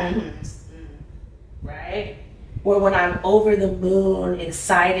behavior patterns. Right? Or when I'm over the moon,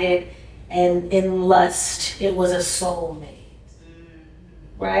 excited, and in lust, it was a soulmate.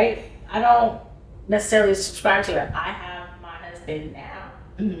 Right? I don't necessarily subscribe to it. I have my husband now,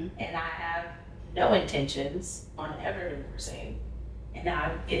 and I have no intentions on ever divorcing. And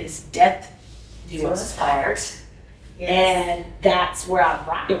it is death do us part. And that's where I'm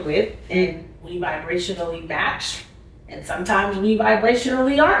rocking with. And we vibrationally match. And sometimes we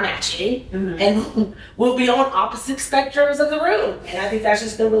vibrationally aren't matching. And we'll be on opposite spectrums of the room. And I think that's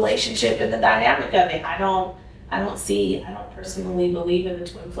just the relationship and the dynamic of it. I don't personally believe in the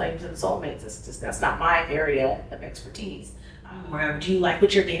twin flames and soulmates. That's not my area of expertise. Wherever, do you like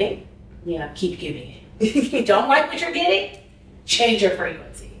what you're getting? Yeah, keep giving it. If you don't like what you're getting, change your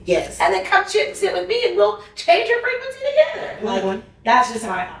frequency. Yes. And then come sit with me and we'll change your frequency together. That's just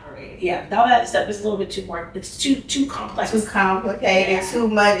how I operate. Yeah, all that stuff is a little bit too more, it's too complex. Too complicated, too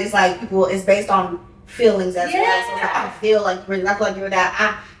much. It's like it's based on feelings as well. So I feel like you're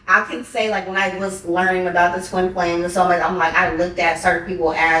that. I can say, like, when I was learning about the twin flames and so much, I'm like, I looked at certain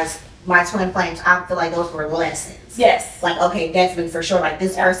people as my twin flames. I feel like those were lessons. Yes. Like, okay, definitely for sure. Like,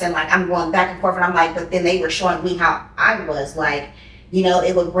 this person, like, I'm going back and forth, and I'm like, but then they were showing me how I was. Like,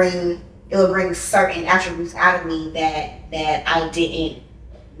 it would bring certain attributes out of me that I didn't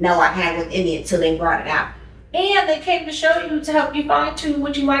know I had within me until they brought it out. And they came to show you to help you fine tune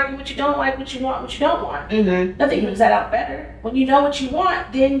what you like and what you don't like, what you want, what you don't want. Nothing brings that out better. When you know what you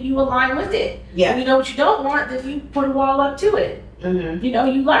want, then you align with it. Yeah. When you know what you don't want, then you put a wall up to it.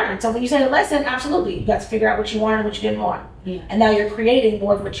 You learn. So when you say a lesson, absolutely, you got to figure out what you want and what you didn't want. And now you're creating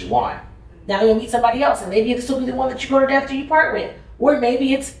more of what you want. Now you'll meet somebody else, and maybe this will be the one that you go to death till you part with, or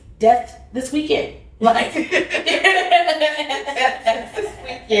maybe it's death this weekend. Like,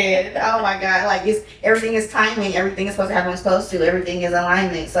 oh my God! Like, everything is timing. Everything is supposed to happen when it's supposed to. Everything is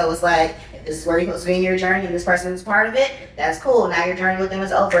alignment. So it's like, if this is where you're supposed to be in your journey, and this person is part of it. That's cool. Now your journey with them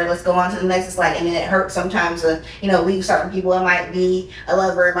is over. Let's go on to the next. It's like, and then it hurts sometimes to leave certain people. It might be a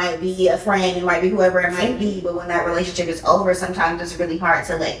lover. It might be a friend. It might be whoever it might be. But when that relationship is over, sometimes it's really hard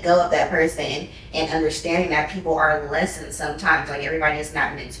to let go of that person and understanding that people are lessons. Sometimes, like, everybody is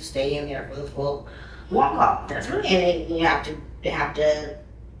not meant to stay in there for the full long haul. That's right. And then you have to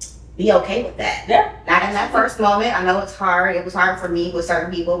be okay with that. Yeah. Not in that first moment. I know it's hard. It was hard for me with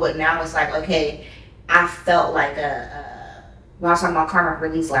certain people, but now it's like, okay, I felt like when I was talking about karma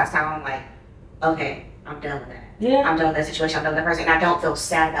release last time, I'm like, okay, I'm done with that. Yeah. I'm done with that situation. I'm done with that person. And I don't feel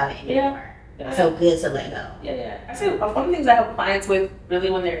sad about it anymore. I feel good to let go. Yeah. I say one of the things I help clients with really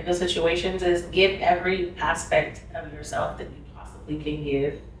when they're in those situations is give every aspect of yourself that you possibly can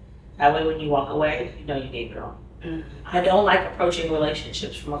give. That way when you walk away, you know you gave it all. Mm-hmm. I don't like approaching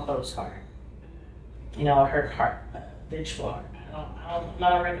relationships from a closed heart. You know, a hurt heart, a vengeful heart. I'm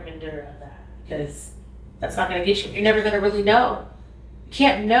not a recommender of that because that's not going to get you. You're never going to really know. You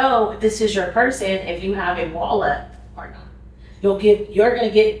can't know if this is your person if you have a wall up or not. You're going to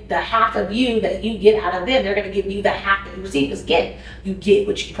get the half of you that you get out of them. They're going to give you the half that you receive. Because again, you get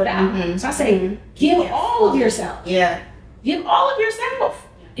what you put out. Mm-hmm. So I say, give all of yourself. Yeah. Give all of yourself.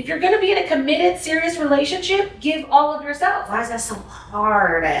 If you're going to be in a committed, serious relationship, give all of yourself. Why is that so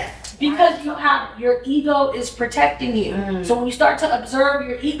hard? Because your ego is protecting you. Mm. So when you start to observe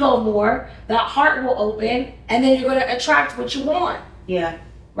your ego more, that heart will open, and then you're going to attract what you want. Yeah.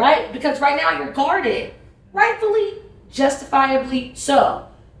 Right? Because right now you're guarded. Rightfully, justifiably so.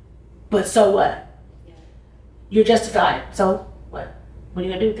 But so what? Yeah. You're justified. So what? What are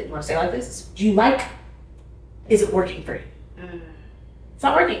you going to do with it? You want to say it like this? Do you like? Is it working for you? Mm. It's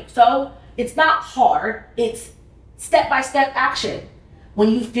not working. So it's not hard. It's step-by-step action. When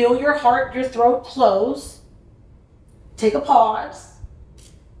you feel your heart, your throat close, take a pause.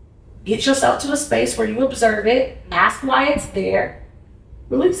 Get yourself to a space where you observe it. Ask why it's there.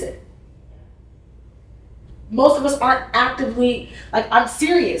 Release it. Most of us aren't actively, I'm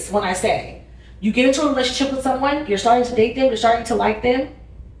serious when I say, you get into a relationship with someone, you're starting to date them, you're starting to like them,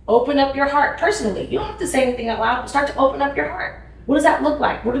 open up your heart personally. You don't have to say anything out loud, but start to open up your heart. What does that look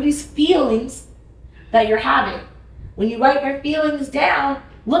like? What are these feelings that you're having? When you write your feelings down,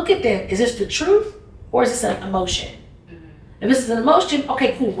 look at them. Is this the truth or is this an emotion? Mm-hmm. If this is an emotion,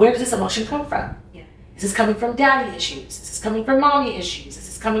 okay, cool. Where does this emotion come from? Yeah. Is this coming from daddy issues? Is this coming from mommy issues? Is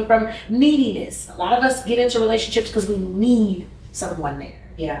this coming from neediness? A lot of us get into relationships because we need someone there.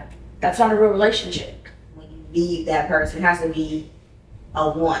 Yeah. That's not a real relationship. When you need that person, it has to be a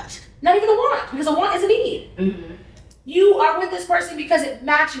want. Not even a want, because a want is a need. Mm-hmm. You are with this person because it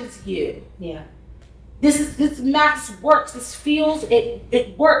matches you. Yeah. This match works. This feels,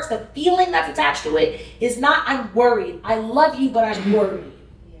 it works. The feeling that's attached to it is not, I'm worried. I love you, but I'm worried.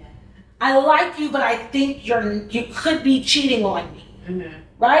 Yeah. I like you, but I think you could be cheating on me. Mm-hmm.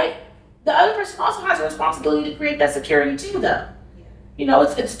 Right? The other person also has a responsibility to create that security too, though. Yeah. You know,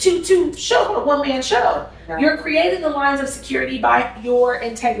 it's two show, a one-man show. Yeah. You're creating the lines of security by your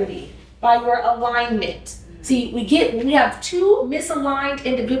integrity, by your alignment. Mm-hmm. See, when we have two misaligned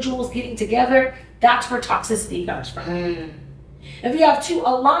individuals getting together, that's where toxicity comes from. Mm. If you have two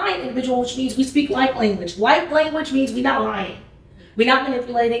aligned individuals, which means we speak like language. Like language means we're not lying. We're not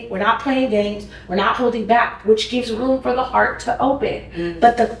manipulating. We're not playing games. We're not holding back, which gives room for the heart to open. Mm.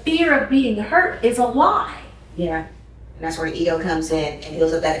 But the fear of being hurt is a lie. Yeah. And that's where the ego comes in and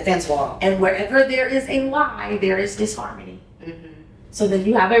builds up that defense wall. And wherever there is a lie, there is disharmony. Mm-hmm. So then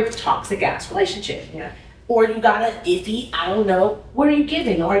you have a toxic ass relationship. Yeah. Or you got an iffy, I don't know, what are you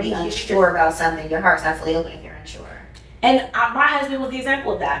giving? Or you're unsure about something. Your heart's not fully open if you're unsure. And my husband was the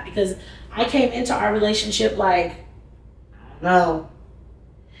example of that because I came into our relationship like, no.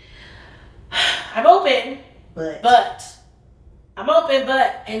 I'm open, but I'm open,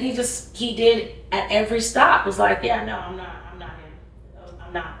 but, and he did at every stop was like, yeah, no, I'm not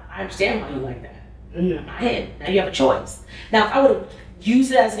him. I understand why you like that. Mm-hmm. I'm not him. Now you have a choice. Now, if I would have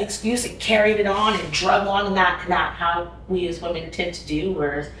used it as an excuse and carried it on and drug on and not how we as women tend to do,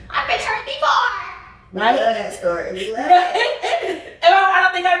 whereas I've been hurt before, right? I love that story. And I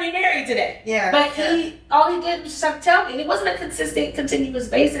don't think I'd be married today. Yeah. But all he did was just have to tell me, and it wasn't a consistent, continuous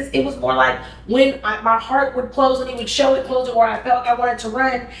basis. It was more like when my heart would close and he would show it closing where I felt I wanted to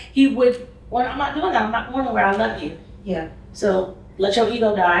run, he would, well, I'm not doing that. I'm not going nowhere. I love you. Yeah. So let your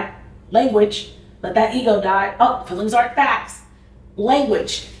ego die. Language, let that ego die. Oh, feelings aren't facts.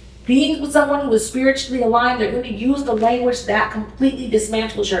 Language. Being with someone who is spiritually aligned, they're going to use the language that completely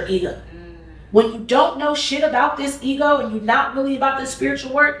dismantles your ego. When you don't know shit about this ego and you're not really about this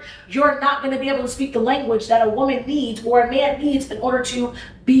spiritual work, you're not going to be able to speak the language that a woman needs or a man needs in order to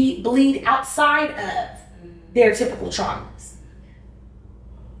bleed outside of their typical traumas.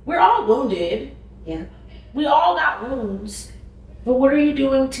 We're all wounded. Yeah. We all got wounds. But what are you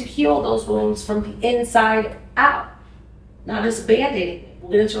doing to heal those wounds from the inside out? Not just band-aiding.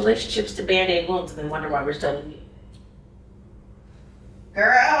 We'll get into relationships to band-aid wounds and then wonder why we're studying you. Girl,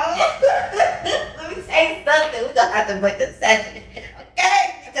 let me say something. We're going to have to put this session,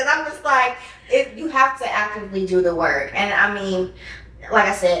 okay? Because I'm just like, you have to actively do the work. And I mean, like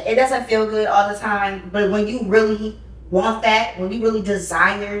I said, it doesn't feel good all the time. But when you really want that, when you really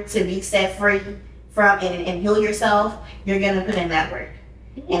desire to be set free from and heal yourself, you're going to put in that work.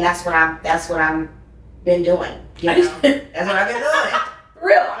 And that's what I'm been doing. You know? That's what I've been doing.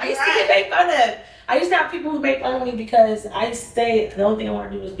 Real. I used to get made fun of. I used to have people who make fun of me because I used to say the only thing I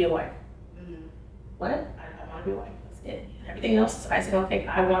want to do is be a wife. Mm-hmm. What? I want to be a wife. That's it. Everything else is icing on the cake.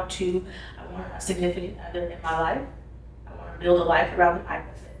 I want a significant other in my life. I want to build a life around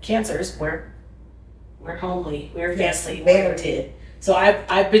cancers. We're homely. We're family. We're kid. So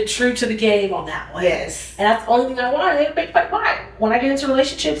I've been true to the game on that one. Yes. And that's the only thing I want. They make fun. Why? When I get into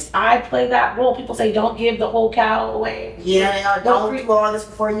relationships, I play that role. People say, don't give the whole cow away. Yeah, don't do all this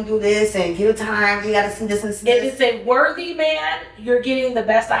before you do this, and give it time. You got to see this and see this. If it's a worthy man, you're getting the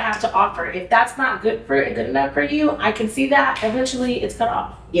best I have to offer. If that's not good enough for you, I can see that. Eventually, it's cut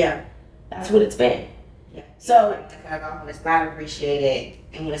off. Yeah. That's what it's been. Yeah. So, when it's not appreciated,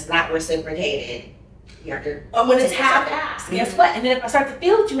 and when it's not reciprocated, you have to. Or when it's half-assed, guess what? And then if I start to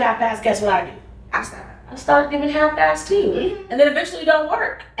feel that you half-assed, guess what I do? I start giving half-assed too. Mm-hmm. And then eventually it don't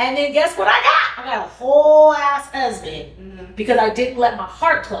work. And then guess what I got? I got a whole ass husband because I didn't let my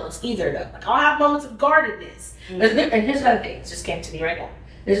heart close either though. Like I'll have moments of guardedness. And here's another thing that just came to me right now.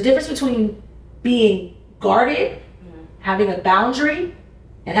 There's a difference between being guarded, having a boundary,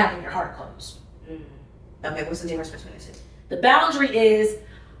 and having your heart closed. Okay, what's the difference between the two? The boundary is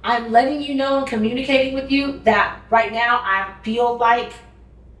I'm letting you know and communicating with you that right now I feel like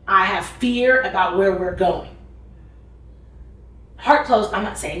I have fear about where we're going. Heart closed, I'm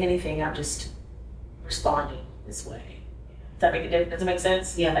not saying anything, I'm just responding this way. Does that make a difference? Does it make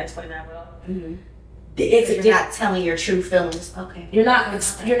sense? Yeah, I explained that well. Mm-hmm. You're not telling your true feelings. Okay. You're not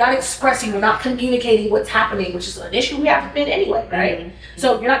expressing, you're not communicating what's happening, which is an issue we have been anyway, right? Mm-hmm.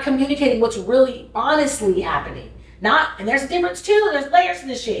 So you're not communicating what's really honestly happening. And there's a difference too, there's layers to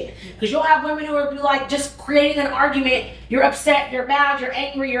this shit. Because you'll have women who are like just creating an argument, you're upset, you're mad, you're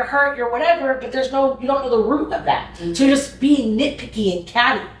angry, you're hurt, you're whatever, but you don't know the root of that. Mm-hmm. So you're just being nitpicky and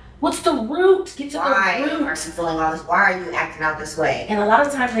catty. What's the root? Get to the root. Why are you feeling all this? Why are you acting out this way? And a lot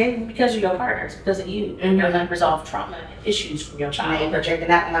of times, maybe because of your partner, it's because of you. Mm-hmm. You're unresolved trauma and issues from your child. And you're projecting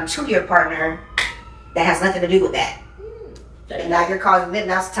that onto your partner that has nothing to do with that. And now you're causing it.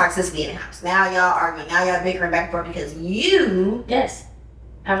 Now it's toxicity in the house. Now y'all arguing. Now y'all bickering back and forth because you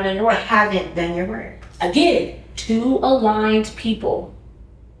haven't done your work. Haven't done your work. Again, two aligned people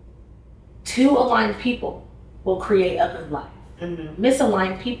will create a good life. Mm-hmm.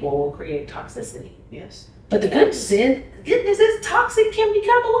 Misaligned people will create toxicity. Yes. But the goodness is toxic can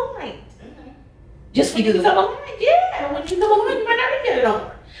become aligned. Mm-hmm. Just when you become aligned, when you become aligned, you might not even get it no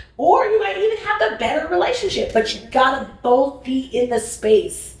more. Or you might even have a better relationship, but you gotta both be in the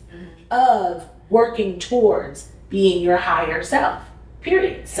space of working towards being your higher self.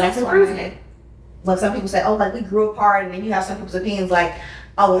 Period. Self-improvement. Well, some people say, like we grew apart, and then you have some people's opinions like,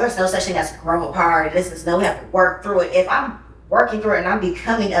 well, there's no such thing as grow apart. We have to work through it. If I'm working through it and I'm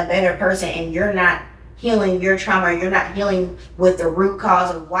becoming a better person and you're not healing your trauma, you're not healing with the root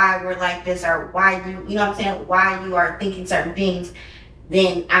cause of why we're like this or why you know what I'm saying, why you are thinking certain things,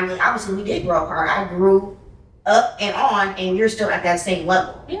 then, obviously we did grow apart. I grew up and on, and you're still at that same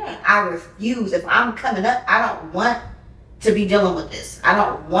level. Yeah. I refuse. If I'm coming up, I don't want to be dealing with this. I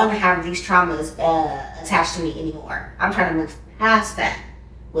don't want to have these traumas attached to me anymore. I'm trying to move past that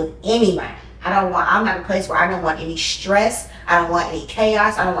with anybody. I'm at a place where I don't want any stress. I don't want any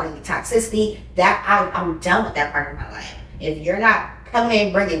chaos. I don't want any toxicity. I'm done with that part of my life. If you're not coming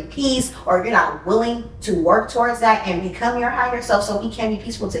in bringing peace, or you're not willing to work towards that and become your higher self so we can be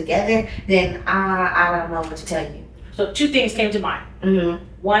peaceful together, then I don't know what to tell you. So 2 things came to mind. Mm-hmm.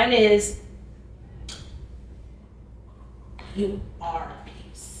 One is you are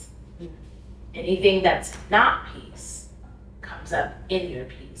peace. Mm-hmm. Anything that's not peace comes up in your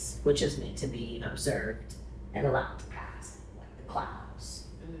peace, which is meant to be observed and allowed to pass, like the clouds.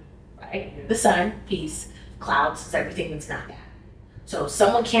 Mm-hmm. Right? The sun, peace. Clouds is everything that's not that. So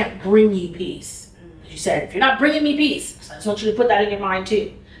someone can't bring you peace. As you said, if you're not bringing me peace, so I just want you to put that in your mind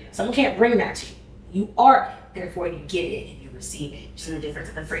too. Someone can't bring that to you. You are it, therefore you get it and you receive it. You see the difference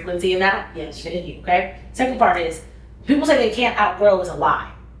in the frequency in that? Yes. In you, okay? Second part is, people say they can't outgrow is a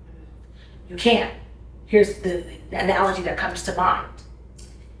lie. You can't. Here's the analogy that comes to mind.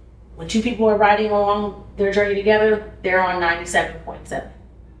 When 2 people are riding along their journey together, they're on 97.7.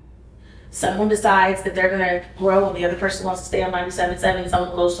 Someone decides that they're going to grow and the other person wants to stay on 97.7,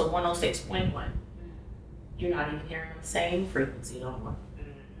 someone goes to 106.1. You're not even hearing the same frequency no more.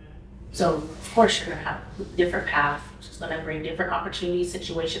 So, of course, you're going to have a different path, which is going to bring different opportunities,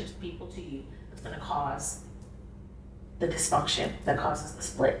 situations, people to you. It's going to cause the dysfunction that causes the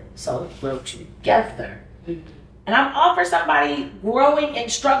split. So, grow together. Mm-hmm. And I'm all for somebody growing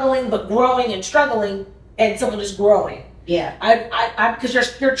and struggling, but growing and struggling, and someone just growing. Yeah.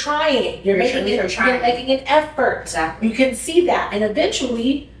 Because you're trying. You're making an effort. Exactly. You can see that, and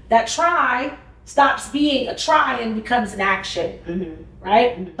eventually that try stops being a try and becomes an action. Mm-hmm.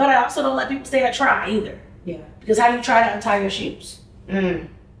 Right? Mm-hmm. But I also don't let people say I try either. Yeah. Because how do you try to untie your shoes? Mm.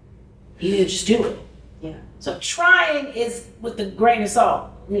 You just do it. Yeah. So trying is with the grain of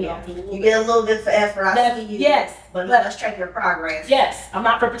salt. You know, you get a little bit for effort. Yes. But let's track your progress. Yes. I'm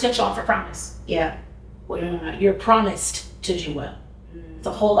not for potential, I'm for promise. Yeah. You're promised to do well. It's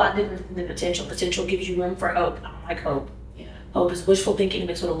a whole lot different than potential. Potential gives you room for hope. I don't like hope. Yeah. Hope is wishful thinking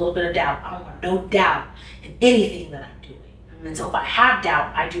mixed with a little bit of doubt. I don't want no doubt in anything that I'm doing. And so if I have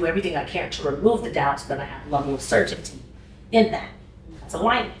doubt, I do everything I can to remove the doubt so that I have a level of certainty in that. That's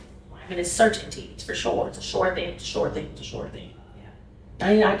alignment. Alignment is certainty. It's for sure. It's a sure thing. It's a sure thing. It's a sure thing.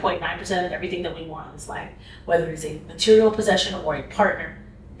 99.9% of everything that we want is like, whether it's a material possession or a partner,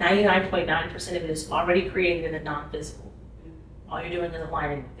 99.9% of it is already created in the non-physical. All you're doing is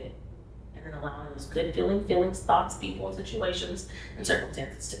aligning with it. And then allowing those good feelings, thoughts, people, situations, and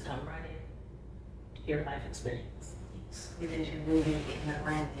circumstances to come right in to your life experience. Because you're moving in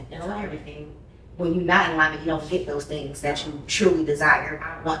alignment and everything. When you're not in alignment, you don't get those things that you truly desire.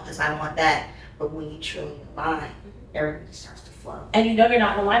 I want this, I want that. But when you truly align, everything starts to flow. And you know you're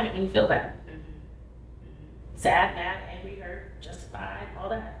not in alignment when you feel that. Sad, mad, angry, hurt, justified, all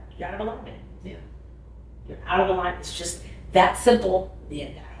that. You're out of alignment. Yeah. You're out of alignment. It's just that simple,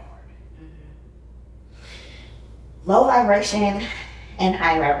 yet that hard. Low vibration and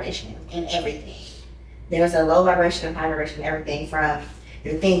high vibration in everything. There's a low vibration and high vibration in everything, from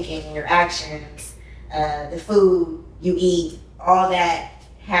your thinking, your actions, the food you eat, all that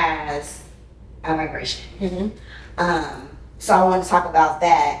has a vibration. So I want to talk about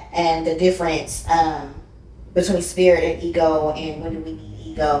that and the difference between spirit and ego, and when do we need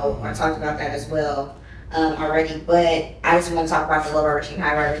ego. I talked about that as well already, but I just want to talk about the low vibration and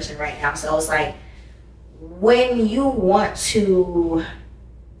high vibration right now. So it's like, when you want to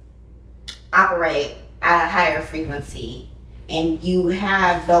operate at a higher frequency and you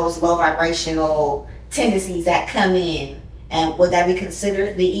have those low vibrational tendencies that come in, and would that be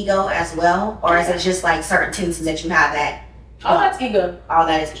considered the ego as well? Or is it just like certain tendencies that you have that? All that's ego. All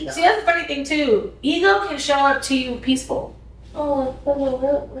that is ego. See, that's the funny thing too. Ego can show up to you peaceful. It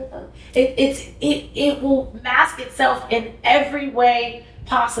will mask itself in every way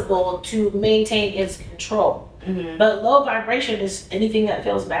possible to maintain its control. But low vibration is anything that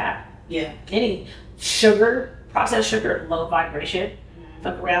feels bad. Yeah. Any sugar, processed sugar, low vibration.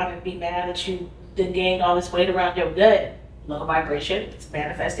 Fuck around and be mad that you then gained all this weight around your gut. Low vibration, it's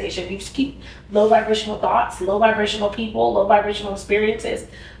manifestation. You just keep low vibrational thoughts, low vibrational people, low vibrational experiences.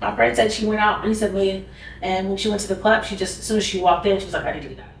 My friend said she went out recently, and when she went to the club, she just, as soon as she walked in, she was like, I need to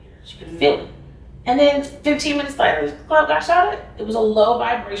get out of here. She could feel it. And then 15 minutes later, the club got shut. It was a low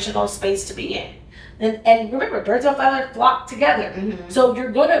vibrational space to be in. And remember, birds of a feather flock together. So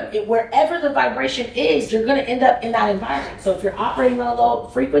you're gonna, wherever the vibration is, you're gonna end up in that environment. So if you're operating on a low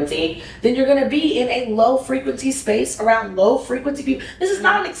frequency, then you're gonna be in a low frequency space around low frequency people. This is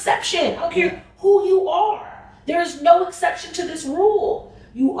not an exception. I don't care who you are. There is no exception to this rule.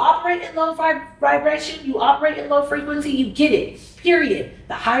 You operate in low vibration, you operate in low frequency, you get it. Period.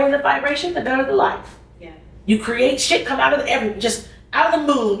 The higher the vibration, the better the life. Yeah. You create shit come out of just out of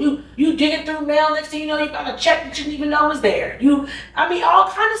the moon. You digging through mail, next thing you know, you got a check that you didn't even know was there. All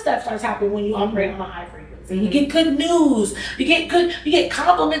kind of stuff starts happening when you operate on a high frequency. You get good news. You get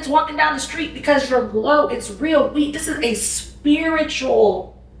compliments walking down the street because you're low. It's real. This is a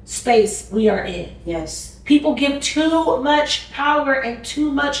spiritual space we are in. Yes. People give too much power and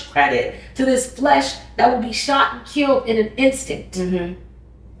too much credit to this flesh that will be shot and killed in an instant.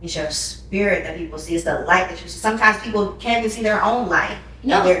 It's your spirit that people see. It's the light that you see. Sometimes people can't even see their own light.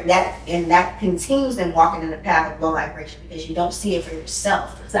 No. And that continues them walking in the path of low vibration because you don't see it for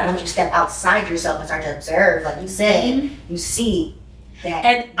yourself. Exactly. Once you step outside yourself and start to observe, like you said, you see that.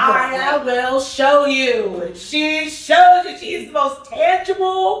 And I will show you. She shows you. She is the most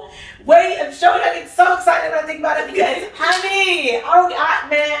tangible way of showing. I get so excited when I think about it because, honey,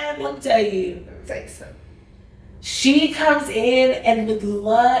 man, let me tell you. Say so. She comes in and with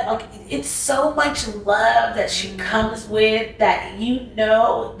love, like it's so much love that she comes with that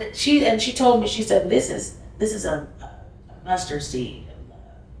that she told me, she said, this is a mustard seed of love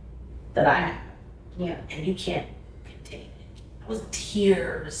that I have. Yeah. And you can't contain it. I was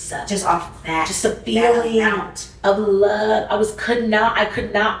tears. Just off of that. Just a feeling of love. I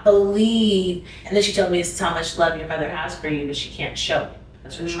could not believe. And then she told me this is how much love your mother has for you, but she can't show it.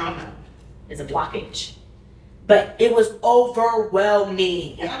 That's her trauma. It's a blockage. but it was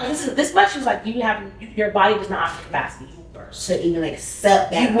overwhelming. This much is like your body does not have the capacity to burst. To even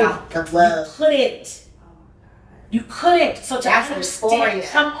accept that amount of love. You couldn't. So to That's understand, euphoria.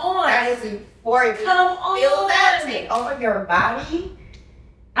 come on. That is euphoria. Come on. Feel that take over your body.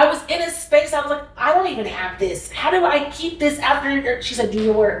 I was in a space, I was like, I don't even have this. How do I keep this after? She said, do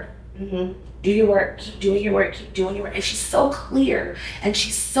your work. Mm-hmm. Do your work. Keep doing your work. Keep doing your work. And she's so clear. And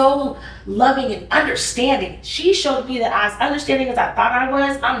she's so loving and understanding. She showed me that as understanding as I thought I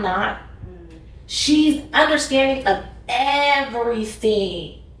was, I'm not. Mm-hmm. She's understanding of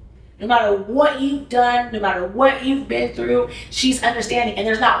everything. No matter what you've done, no matter what you've been through, she's understanding. And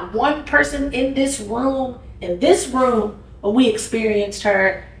there's not one person in this room, when we experienced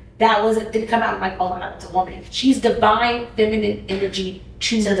her, didn't come out like, oh my God, it's a woman. She's divine feminine energy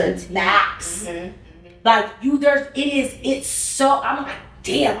to the max. Mm-hmm. Like it's so, I'm like,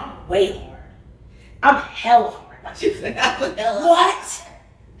 damn, I'm way hard. I'm hella hard. What?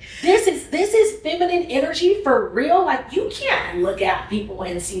 This is feminine energy for real. Like, you can't look at people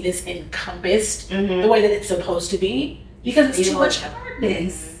and see this encompassed the way that it's supposed to be, because it's too much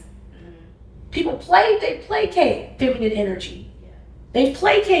hardness. People they placate feminine energy. They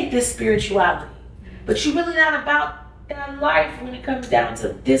placate this spirituality. But you're really not about that life when it comes down to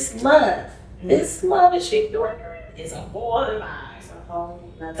this love. This love is is a whole other vibe.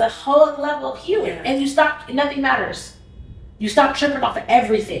 It's a whole level of healing. And nothing matters. You stop tripping off of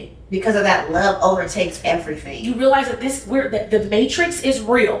everything. Because of that, love overtakes everything. You realize that the matrix is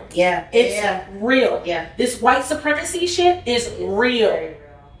real. Yeah. It's real. Yeah. This white supremacy shit is real.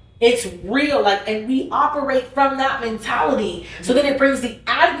 It's real. Like, and we operate from that mentality. So then it brings the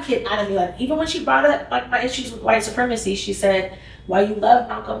advocate out of me. Like, even when she brought up like my issues with white supremacy, she said, why you love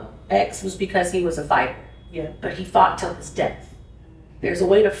Malcolm X was because he was a fighter. Yeah. But he fought till his death. There's a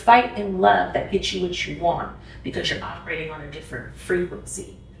way to fight in love that gets you what you want, because you're operating on a different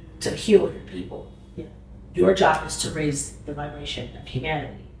frequency to heal your people. Yeah. Your job is to raise the vibration of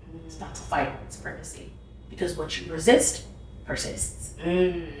humanity. It's not to fight white supremacy, because what you resist persists.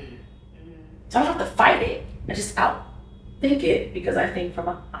 So I don't have to fight it. I just outthink it, because I think from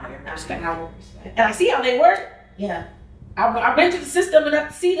a higher perspective. And I see how they work. Yeah. I've been to the system enough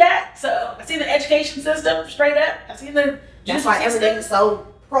to see that. So I see the education system straight up. I see the That's why everything's so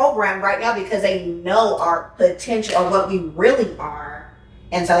programmed right now, because they know our potential or what we really are.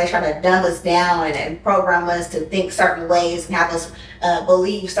 And so they try to dumb us down and program us to think certain ways and have us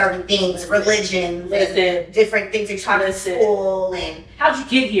believe certain things, religions, and different things they try to school. And how'd you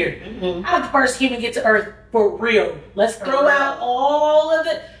get here? How did the first human get to Earth for real? Let's throw out all of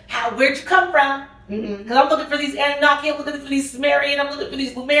it. Where'd you come from? Because I'm looking for these Anunnaki, I'm looking for these Sumerian, I'm looking for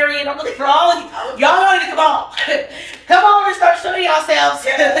these Lumerian, I'm looking for all of you. Y'all need to come on. Come on and start showing yourselves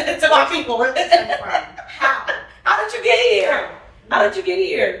to my people. How did you get here? How did you get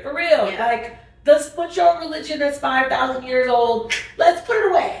here? For real. Yeah. Like, let's put your religion that's 5,000 years old, let's put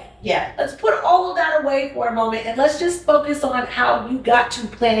it away. Yeah. Let's put all of that away for a moment, and let's just focus on how you got to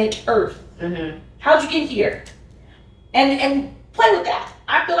planet Earth. How'd you get here? And play with that.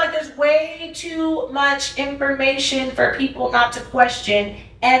 I feel like there's way too much information for people not to question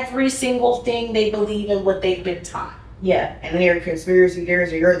every single thing they believe in what they've been taught. Yeah, and then you're conspiracy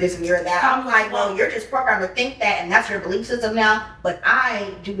theories, or you're this and you're that. I'm like, well, you're just programmed to think that, and that's your belief system now. But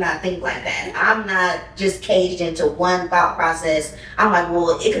I do not think like that. I'm not just caged into one thought process. I'm like,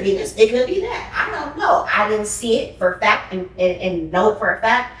 well, it could be this, it could be that. I don't know. I didn't see it for a fact and know it for a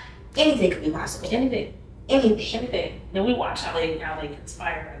fact. Anything could be possible. Anything. And we watch how they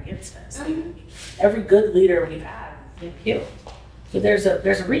conspire against us. Every good leader we've had been killed. So there's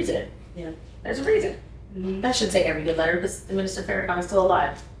a reason. Yeah. There's a reason. I shouldn't say every good leader, because the Minister Farrakhan is still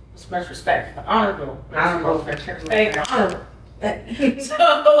alive. With much respect. Honorable.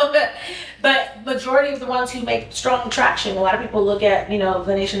 But majority of the ones who make strong traction, a lot of people look at,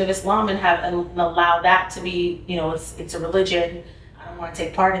 the Nation of Islam and allow that to be, it's a religion. I don't want to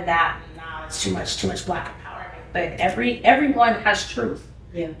take part in that. No, it's too much black empowerment. But everyone has truth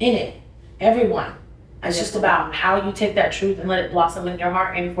in it. Everyone. It's just about how you take that truth and let it blossom in your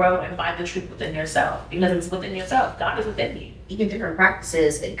heart and grow and find the truth within yourself. Because it's within yourself. God is within you. Even different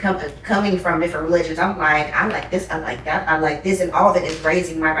practices coming from different religions. I'm like this, I like that, I like this, and all of it is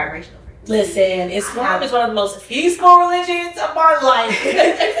raising my vibration. Listen, Islam is one of the most peaceful religions of my life.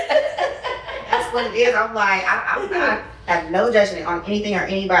 That's what it is. I'm like, I have no judgment on anything or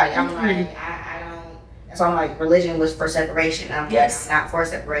anybody. I'm like, I don't. That's why I'm like, religion was for separation. I'm Yes. not for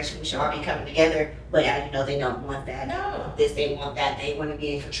separation. We should all be coming together. But they don't want that. No. This, they want that. They want to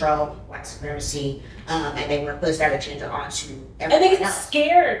be in control, white supremacy, and they want to push that agenda onto And they everyone get else.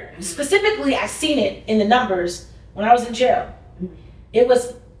 scared. Specifically, I seen it in the numbers when I was in jail. It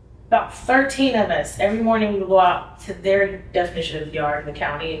was about 13 of us. Every morning we would go out to their definition of yard in the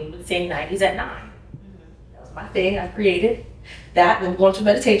county and we would sing 90s at 9. That was my thing. I created that and going to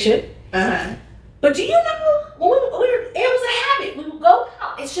meditation. Uh-huh. But do you know, when it was a habit. We would go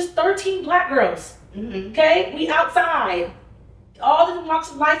out. It's just 13 black girls. Mm-hmm. Okay? We outside. All different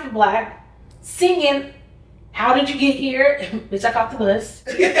walks of life in black. Singing, how did you get here? Bitch, I caught the bus.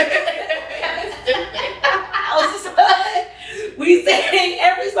 We sing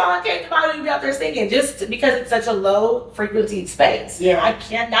every song came to mind. We be out there singing just because it's such a low frequency space. Yeah. I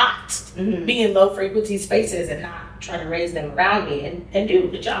cannot be in low frequency spaces and not try to raise them around me and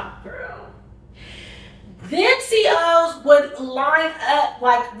do the job, girl. Then COs would line up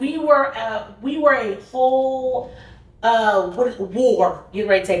like we were a whole war getting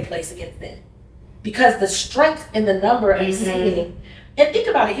ready to take place against them because the strength in the number of singing. And think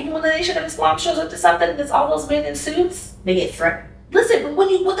about it, even when the Nation of Islam shows up to something that's all those men in suits, They get threatened. listen, but when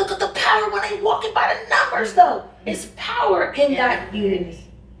you look at the power when they walking by the numbers though, it's power in that unity.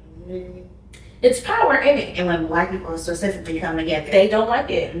 It's power in it. And when black people specifically come together, They don't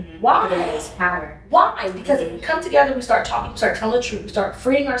like it. Why? There's power. Why? Because if we come together, we start talking, we start telling the truth, we start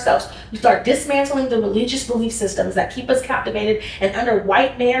freeing ourselves, we start dismantling the religious belief systems that keep us captivated and under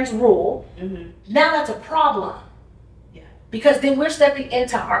white man's rule. Now that's a problem. Yeah. Because then we're stepping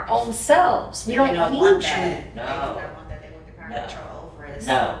into our own selves. We don't want need that. you. They don't want that. They want the power and control over it.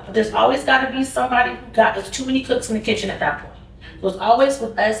 No, but there's always got to be somebody there's too many cooks in the kitchen at that point. So it's always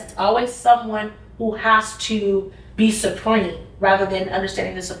with us, it's always someone who has to be supreme rather than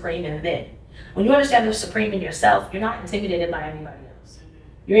understanding the supreme in them. When you understand the supreme in yourself, you're not intimidated by anybody else.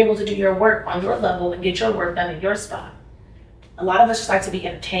 You're able to do your work on your level and get your work done in your spot. A lot of us just like to be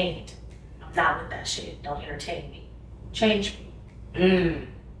entertained. I'm not with that shit. Don't entertain me. Change me. And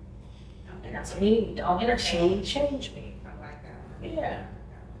that's what we need. Don't entertain, change me. I like that. Yeah.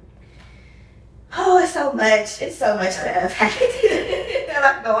 Oh, it's so much. It's so much stuff. And I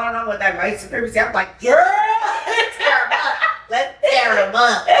can go on and on with that white supremacy. I'm like, girl, let's tear them up. Let's tear them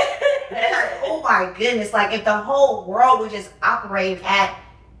up. Oh my goodness. Like if the whole world would just operate at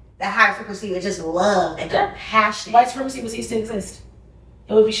the high frequency with just love and compassion. White supremacy would cease to exist.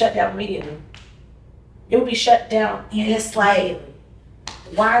 It would be shut down immediately. It would be shut down. And it's like,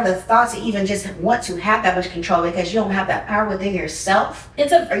 why are the thoughts to even just want to have that much control? Because you don't have that power within yourself. Are you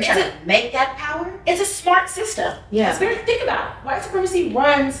trying to make that power? It's a smart system. Yeah. It's very, think about it. White supremacy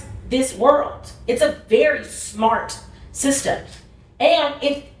runs this world. It's a very smart system. And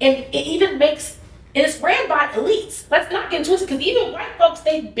it even makes, and it's ran by elites. Let's not get into it because even white folks,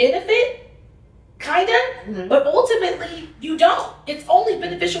 they benefit, kind of, but ultimately you don't. It's only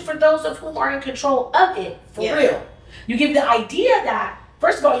beneficial for those of whom are in control of it, for real. You give the idea that,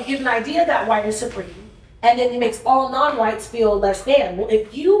 first of all, you give an idea that white is supreme, and then it makes all non-whites feel less than. Well,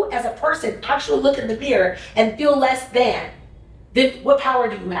 if you as a person actually look in the mirror and feel less than, then what power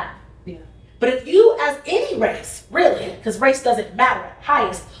do you have? Yeah. But if you, as any race, really, because race doesn't matter at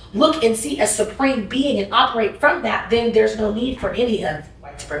highest, look and see a supreme being and operate from that, then there's no need for any of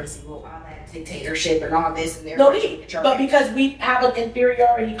white supremacy rule. All that dictatorship and all this. And No need. But because we have an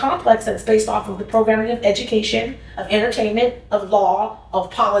inferiority complex that's based off of the programming of education, of entertainment, of law,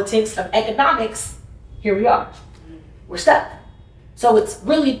 of politics, of economics, here we are. We're stuck. So it's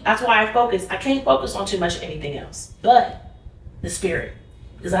really, that's why I can't focus on too much of anything else. But the spirit.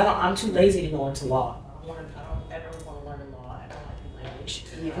 Because I'm too lazy to go into law. I don't ever want to learn law. I don't like the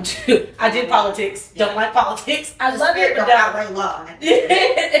language. I did politics. Don't like politics. I love it, but outweigh law. Right?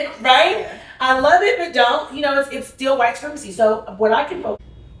 Yeah. I love it, but don't. You know, it's still white supremacy. So what I can focus.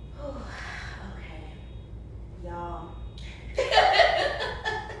 Okay, y'all.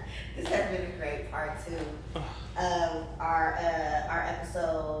 This has been a great part 2 of our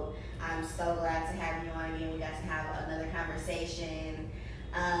episode. I'm so glad to have you on again. We got to have another conversation.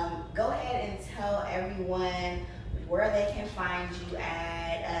 Go ahead and tell everyone where they can find you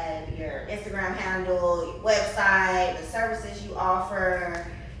at, your Instagram handle, your website, the services you offer.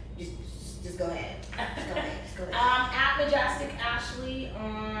 Just go ahead. Just go ahead. At Majestic Ashley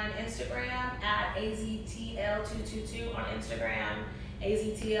on Instagram, at AZTL222 on Instagram.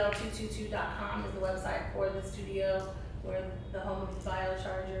 AZTL222.com is the website for the studio. We're the home of the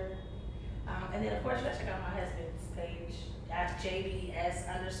biocharger. And then, of course, you gotta check out my husband's page at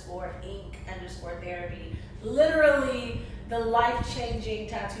JBS_Inc_therapy. Literally, the life-changing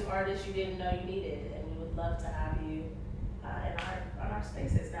tattoo artist you didn't know you needed, and we would love to have you in our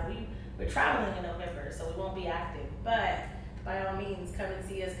spaces. Now we're traveling in November, so we won't be active, but by all means, come and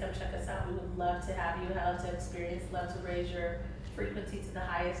see us, come check us out. We would love to have you, love to experience, love to raise your frequency to the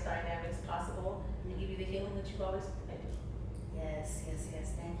highest dynamics possible, and give you the healing that you've always wanted. Yes.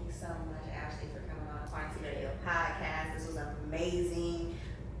 Thank you so much, Ashley, for coming on Quantity Radio Podcast. This was amazing.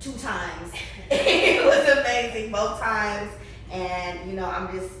 2 times. It was amazing both times. And, I'm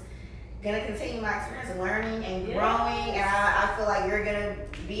just going to continue my experience of learning and growing. And I feel like you're going to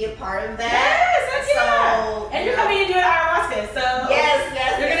be a part of that. Yes, and you're coming and doing ayahuasca. So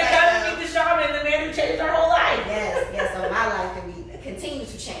yes. You're going to come and meet the shaman, the man who changed our whole life. Yes. So my life can continue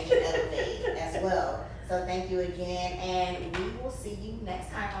to change and elevate as well. So thank you again, and we will see you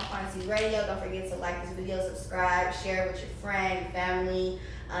next time on Quantity Radio. Don't forget to like this video, subscribe, share with your friend, your family,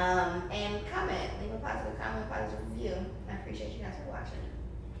 and comment. Leave a positive comment, positive review. I appreciate you guys for watching.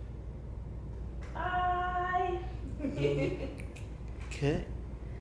 Bye. Okay.